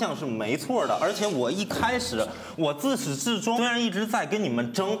方向是没错的，而且我一开始我自始至终虽然一直在跟你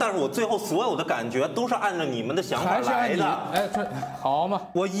们争，但是我最后所有的感觉都是按照你们的想法来的。哎，这好嘛，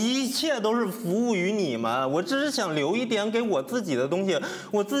我一切都是服务于你们，我只是想留一点给我自己的东西。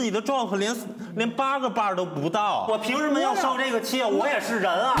我自己的 drop 连8个 bar 都不到，我凭什么要受这个气？我也是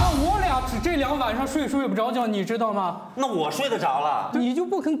人啊。那我俩这2晚上睡不着觉，你知道吗？那我睡得着了，你就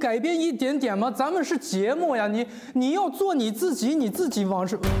不肯改变一点点吗？咱们是节目呀，你要做你自己往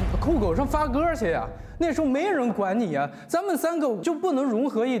酷狗上发歌去呀。那时候没人管你呀，咱们3个就不能融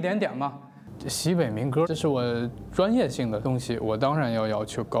合一点点吗？西北民歌，这是我专业性的东西，我当然要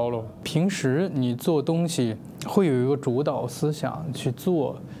求高喽。平时你做东西会有一个主导思想去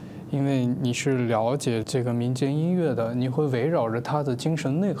做，因为你是了解这个民间音乐的，你会围绕着它的精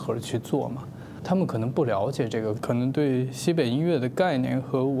神内核去做嘛。他们可能不了解这个，可能对西北音乐的概念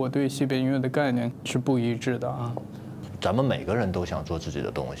和我对西北音乐的概念是不一致的啊。咱们每个人都想做自己的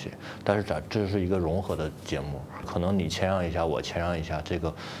东西，但是这是一个融合的节目，可能你谦让一下，我谦让一下，这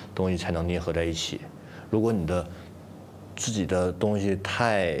个东西才能捏合在一起。如果你的自己的东西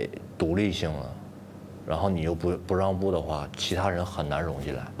太独立性了，然后你又不让步的话，其他人很难融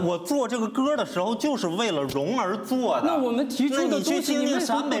进来。我做这个歌的时候就是为了融而做的。那我们提出的东西，你去听听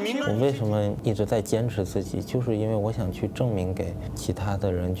陕北民歌。我为什么一直在坚持自己，就是因为我想去证明给其他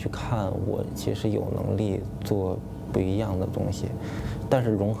的人去看，我其实有能力做不一样的东西。但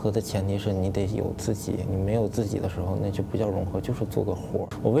是融合的前提是你得有自己，你没有自己的时候，那就不叫融合，就是做个活。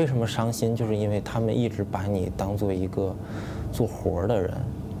我为什么伤心，就是因为他们一直把你当做一个做活的人。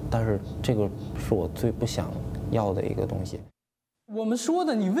但是这个是我最不想要的一个东西。我们说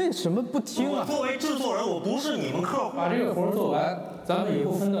的，你为什么不听啊？我作为制作人，我不是你们客户。把这个活做完，咱们以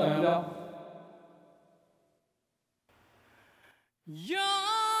后分道扬镳。呀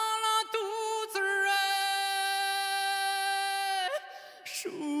啦肚子哎，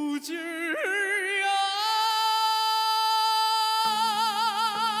数劲儿呀！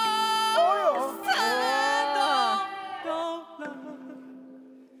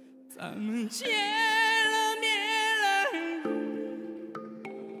咱们见了面来，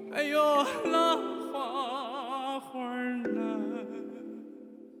哎呦，浪花花呐，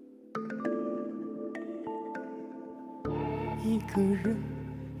一个人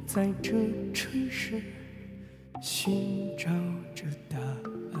在这城市寻找着答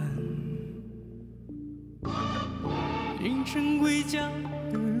案。凌晨回家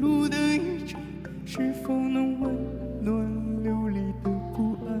的路的一程，是否能温暖流离的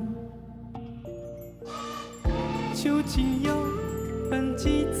不安？究竟要搬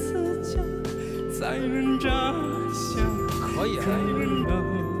几次家才能扎下才能到？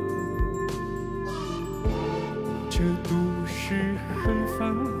这都市很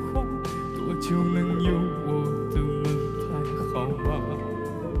繁华，多久能有我的门牌号码？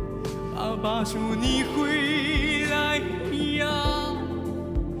爸爸说你回来呀，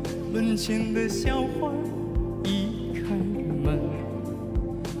门前的小花已开满。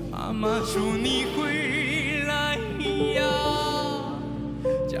妈妈说你回来呀，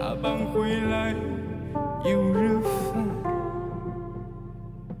家下班回来又热饭，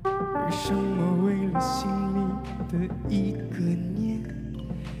为什么为了心里的一个念，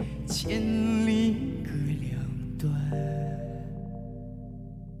千里隔两端？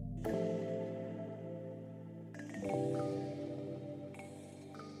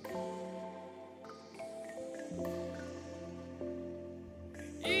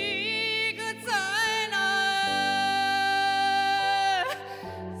一个灾难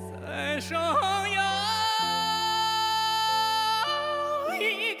在上扬，一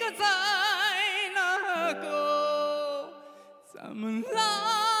个在那个，咱们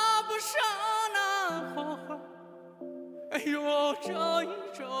拉不上那花花，哎呦，找一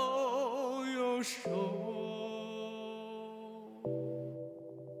找又收。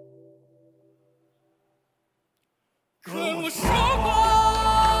跟我说过，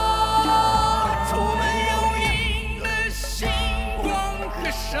出门有影的星光和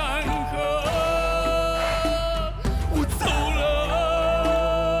山河。我走了，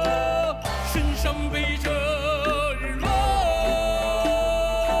身上背着日落。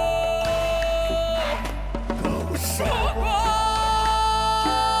跟我说过，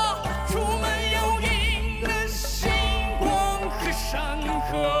出门有影的星光和山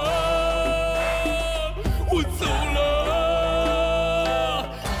河。我走了，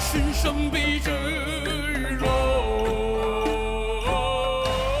身上背着日落。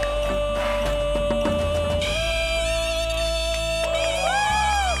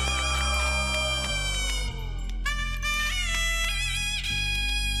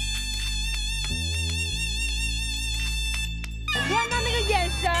天哪，那个眼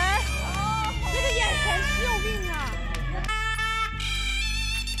神儿，那个眼神救命啊！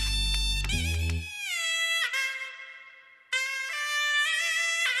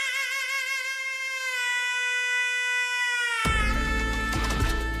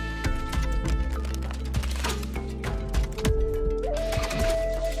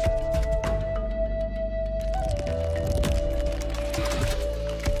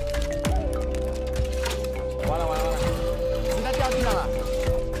完了，子弹掉地上了。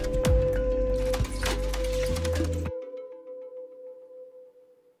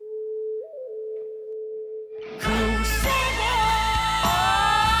可我说过，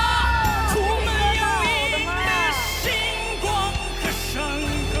出门有影的星光和山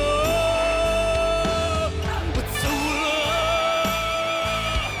河。我走了，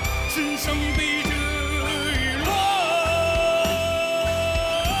身上背着日落。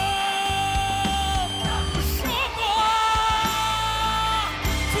我说过，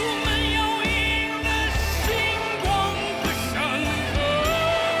出门有影的星光和山河。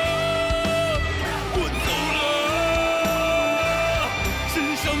我走了，身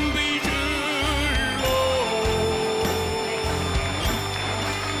上背着日落。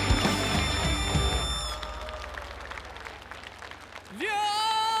聊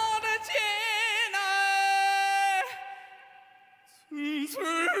得进来，寸寸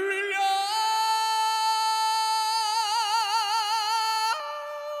聊，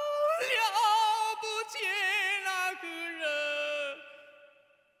聊不进那个人。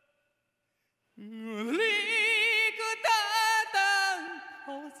我立个蛋蛋泡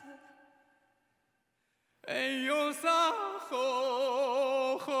在，哎呦啥后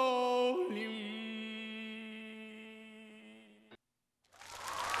后领。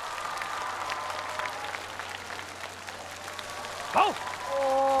好，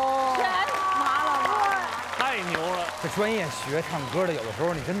全麻了，太牛了！这专业学唱歌的，有的时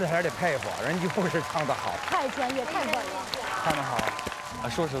候你真的还是得佩服，人就是唱得好，太专业，太稳了。唱得好。啊，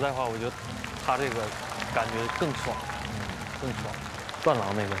说实在话，我觉得他这个感觉更爽，更爽。段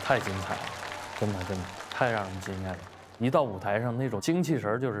郎那个太精彩了，真的太让人惊艳了。一到舞台上那种精气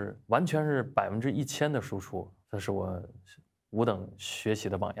神，就是完全是1000%的输出，这是我5等学习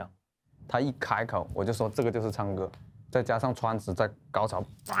的榜样。他一开口我就说这个就是唱歌，再加上川子在高潮，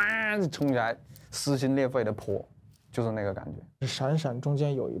就冲起来，撕心裂肺的泼，就是那个感觉。闪闪中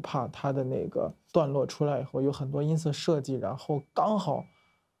间有一帕，它的那个段落出来以后，有很多音色设计，然后刚好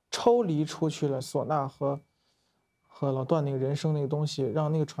抽离出去了唢呐和老段那个人声那个东西，让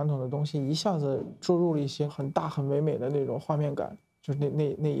那个传统的东西一下子注入了一些很大很唯美的那种画面感，就是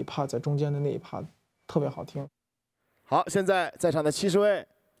那一帕在中间的那一帕特别好听。好，现在在场的70位，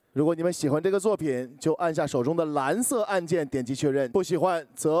如果你们喜欢这个作品，就按下手中的蓝色按键点击确认；不喜欢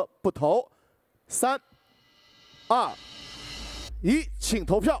则不投。3、2、1，请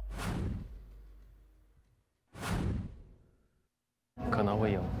投票。可能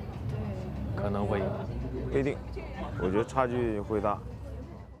会赢，可能会赢，不一定，我觉得差距会大。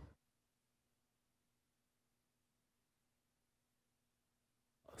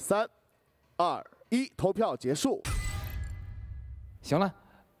3、2、1，投票结束。行了，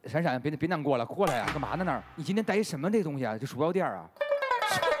闪闪，别难过了，过来呀，干嘛呢那儿？你今天带一什么这东西啊？这鼠标垫啊？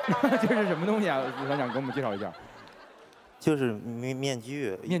这是什么东西啊？闪闪给我们介绍一下。就是面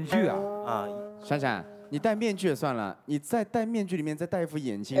具。面具啊？啊，闪闪，你戴面具也算了，你在戴面具里面再戴一副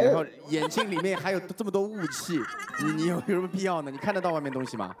眼镜，然后眼镜里面还有这么多雾气，你有什么必要呢？你看得到外面东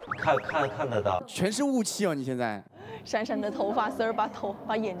西吗？看得到，全是雾气哦！你现在。闪闪的头发丝儿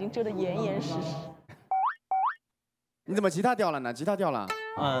把眼睛遮得严严实实。你怎么吉他掉了呢？吉他掉了。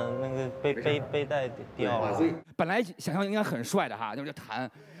那个背带掉了。本来想象应该很帅的哈，就是弹，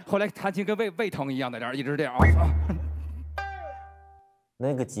后来弹琴跟胃疼一样，在这儿一直这样。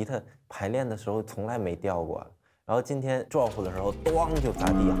那个吉他排练的时候从来没掉过，然后今天drop的时候，咣就砸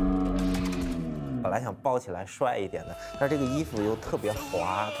地上。本来想抱起来帅一点的，但是这个衣服又特别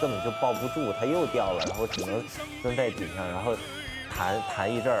滑，根本就抱不住，它又掉了，然后只能蹲在底上，然后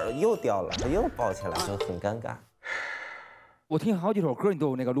弹一阵儿又掉了，它又抱起来，就很尴尬。我听好几首歌，你都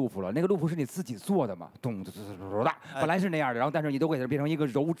有那个loop了，那个loop是你自己做的嘛？咚咚咚咚哒，本来是那样的，然后但是你都给它变成一个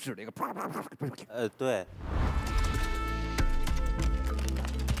柔指的一个啪啪啪。对。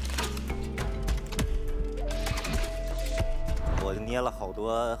我捏了好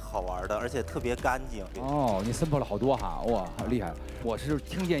多好玩的，而且特别干净。哦，你 sample 了好多哈，哇，好厉害！我是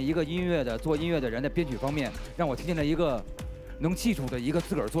听见一个做音乐的人在编曲方面，让我听见了一个能记住的一个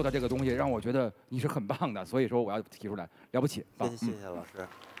自个儿做的这个东西，让我觉得你是很棒的，所以说我要提出来，了不起。谢谢老师。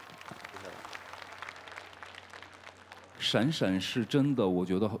闪闪是真的，我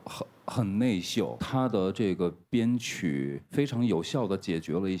觉得很内秀，他的这个编曲非常有效地解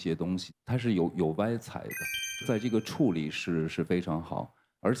决了一些东西，他是有歪彩的。在这个处理是非常好，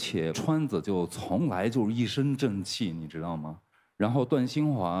而且川子就从来就是一身正气，你知道吗？然后段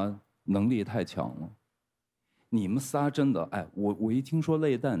新华能力太强了，你们仨真的，哎，我一听说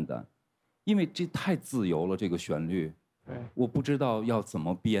泪蛋蛋，因为这太自由了，这个旋律，我不知道要怎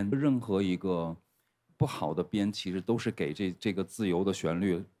么编，任何一个不好的编其实都是给这个自由的旋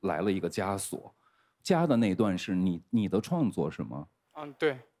律来了一个枷锁。加的那段是你的创作是吗？嗯，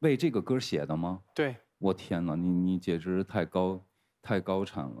对。为这个歌写的吗？对。我天哪，你简直太高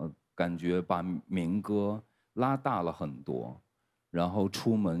产了，感觉把民歌拉大了很多，然后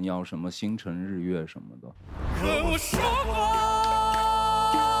出门要什么星辰日月什么的。和我说过，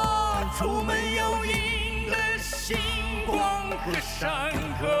出门要迎的星光和山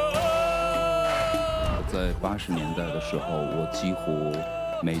河。在80年代的时候，我几乎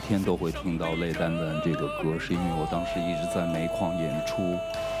每天都会听到《泪丹丹》这个歌，是因为我当时一直在煤矿演出。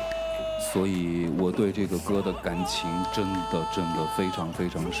所以我对这个歌的感情真的非常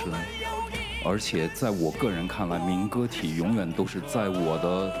深，而且在我个人看来，民歌体永远都是在我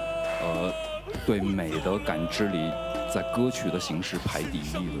的对美的感知里，在歌曲的形式排第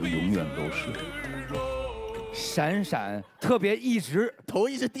一的，永远都是。闪闪特别头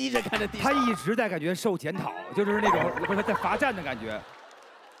一直低着看着地，他一直在感觉受检讨，就是那种不是在罚站的感觉。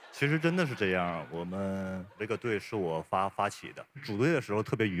其实真的是这样，我们这个队是我发起的，组队的时候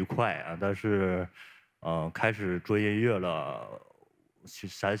特别愉快啊，但是，开始做音乐了，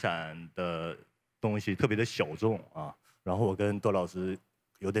闪闪的东西特别的小众啊，然后我跟窦老师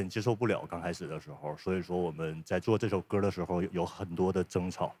有点接受不了刚开始的时候，所以说我们在做这首歌的时候有很多的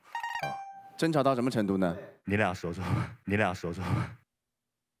争吵，啊，争吵到什么程度呢？你俩说说。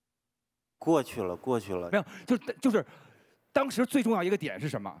过去了。没有，就是。当时最重要一个点是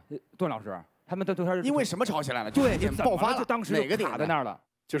什么？段老师，他们都是因为什么吵起来了？对，你爆发了，就当时哪个点卡在那儿了？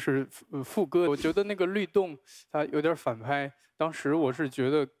就是副歌，我觉得那个律动它有点反拍。当时我是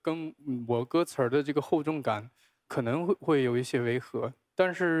觉得跟我歌词的这个厚重感可能会有一些违和，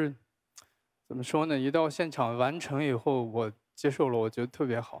但是怎么说呢？一到现场完成以后，我接受了，我觉得特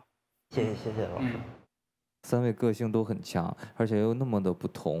别好。谢谢老师。3位个性都很强，而且又那么的不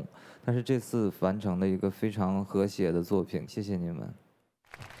同，但是这次完成了一个非常和谐的作品，谢谢你们。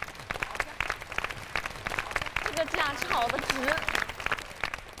这个架吵得直。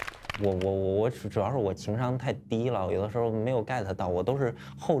我主要是我情商太低了，有的时候没有 get 到，我都是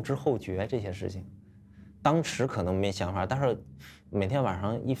后知后觉这些事情，当时可能没想法，但是每天晚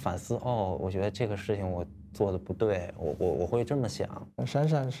上一反思，哦，我觉得这个事情我做的不对，我会这么想。闪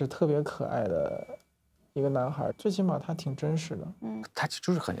闪是特别可爱的一个男孩，最起码他挺真实的。他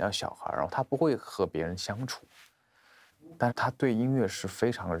就是很像小孩，然后他不会和别人相处，但是他对音乐是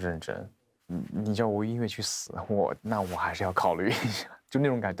非常的认真。你叫我音乐去死，那我还是要考虑一下，就那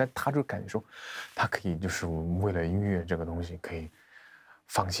种感觉。但他就感觉说，他可以就是为了音乐这个东西，可以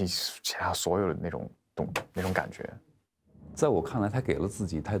放弃其他所有的那种感觉。在我看来，他给了自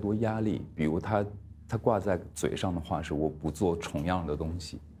己太多压力，比如他挂在嘴上的话是我不做重样的东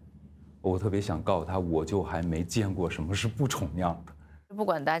西。我特别想告诉他，我就还没见过什么是不重样的。不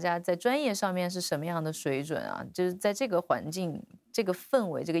管大家在专业上面是什么样的水准啊，就是在这个环境、这个氛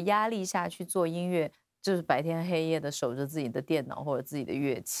围、这个压力下去做音乐，就是白天黑夜的守着自己的电脑或者自己的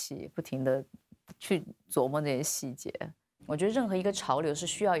乐器，不停的去琢磨这些细节。我觉得任何一个潮流是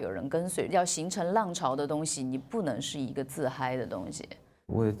需要有人跟随，要形成浪潮的东西，你不能是一个自嗨的东西。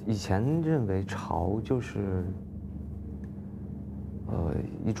我以前认为潮就是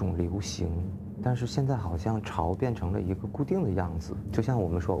一种流行。但是现在好像潮变成了一个固定的样子，就像我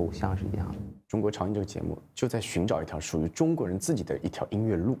们说偶像是一样的。中国潮音这个节目就在寻找一条属于中国人自己的一条音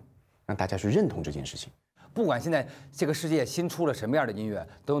乐路，让大家去认同这件事情。不管现在这个世界新出了什么样的音乐，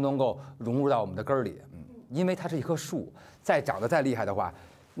都能够融入到我们的根儿里。因为它是一棵树，再长得再厉害的话，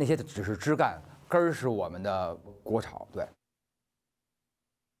那些只是枝干，根儿是我们的国潮。对。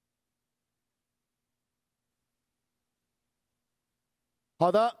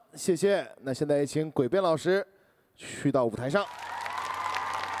好的，谢谢。那现在也请诡辩老师去到舞台上。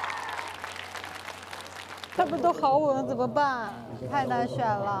他们都好稳，怎么办？太难选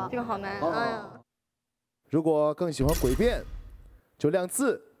了，这个好难，哎呀。如果更喜欢诡辩，就亮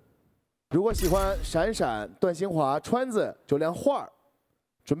字；如果喜欢闪闪、段新华、川子，就亮画儿。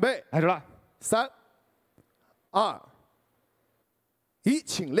准备，开始了，3、2、1，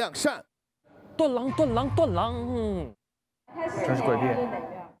请亮扇。断狼，断狼，断狼。这是诡辩。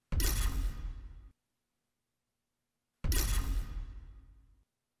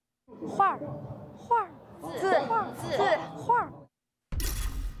画，画，字，画。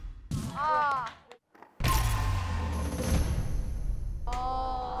啊。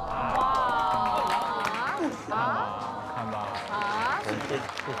看吧。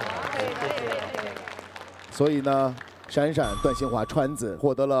所以呢，闪闪、段新华、川子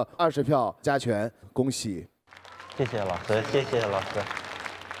获得了20票加权，恭喜！谢谢老师，谢谢老师。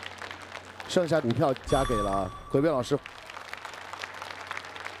剩下5票加给了诡辩老师。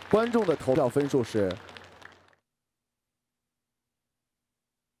观众的投票分数是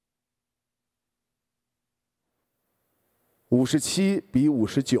57比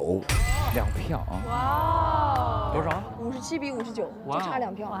59，2票啊！哇，多少？57比59，就差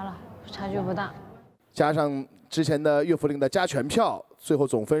2票。完了，差距不大。加上之前的岳福令的加权票，最后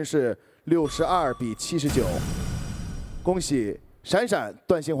总分是62比79。恭喜闪闪、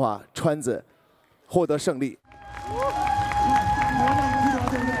段新华、川子获得胜利。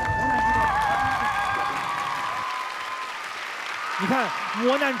你看，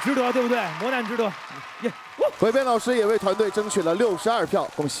磨难值得，对不对？磨难值得。诡辩老师也为团队争取了62票，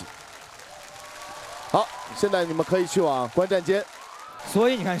恭喜。好，现在你们可以去往观战间。所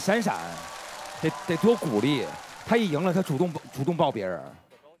以你看，闪闪得多鼓励，他一赢了，他主动抱别人。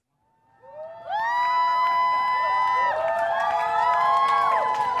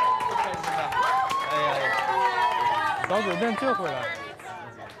把诡辩救回来。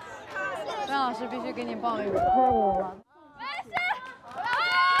段老师必须给你抱一个。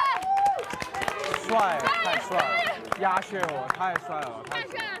帅，太帅了，压血我，太帅了，太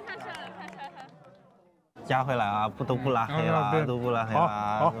帅了，太帅了。加回来啊，都不拉黑了，都不拉黑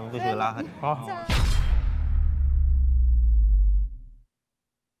了，不许拉黑。好。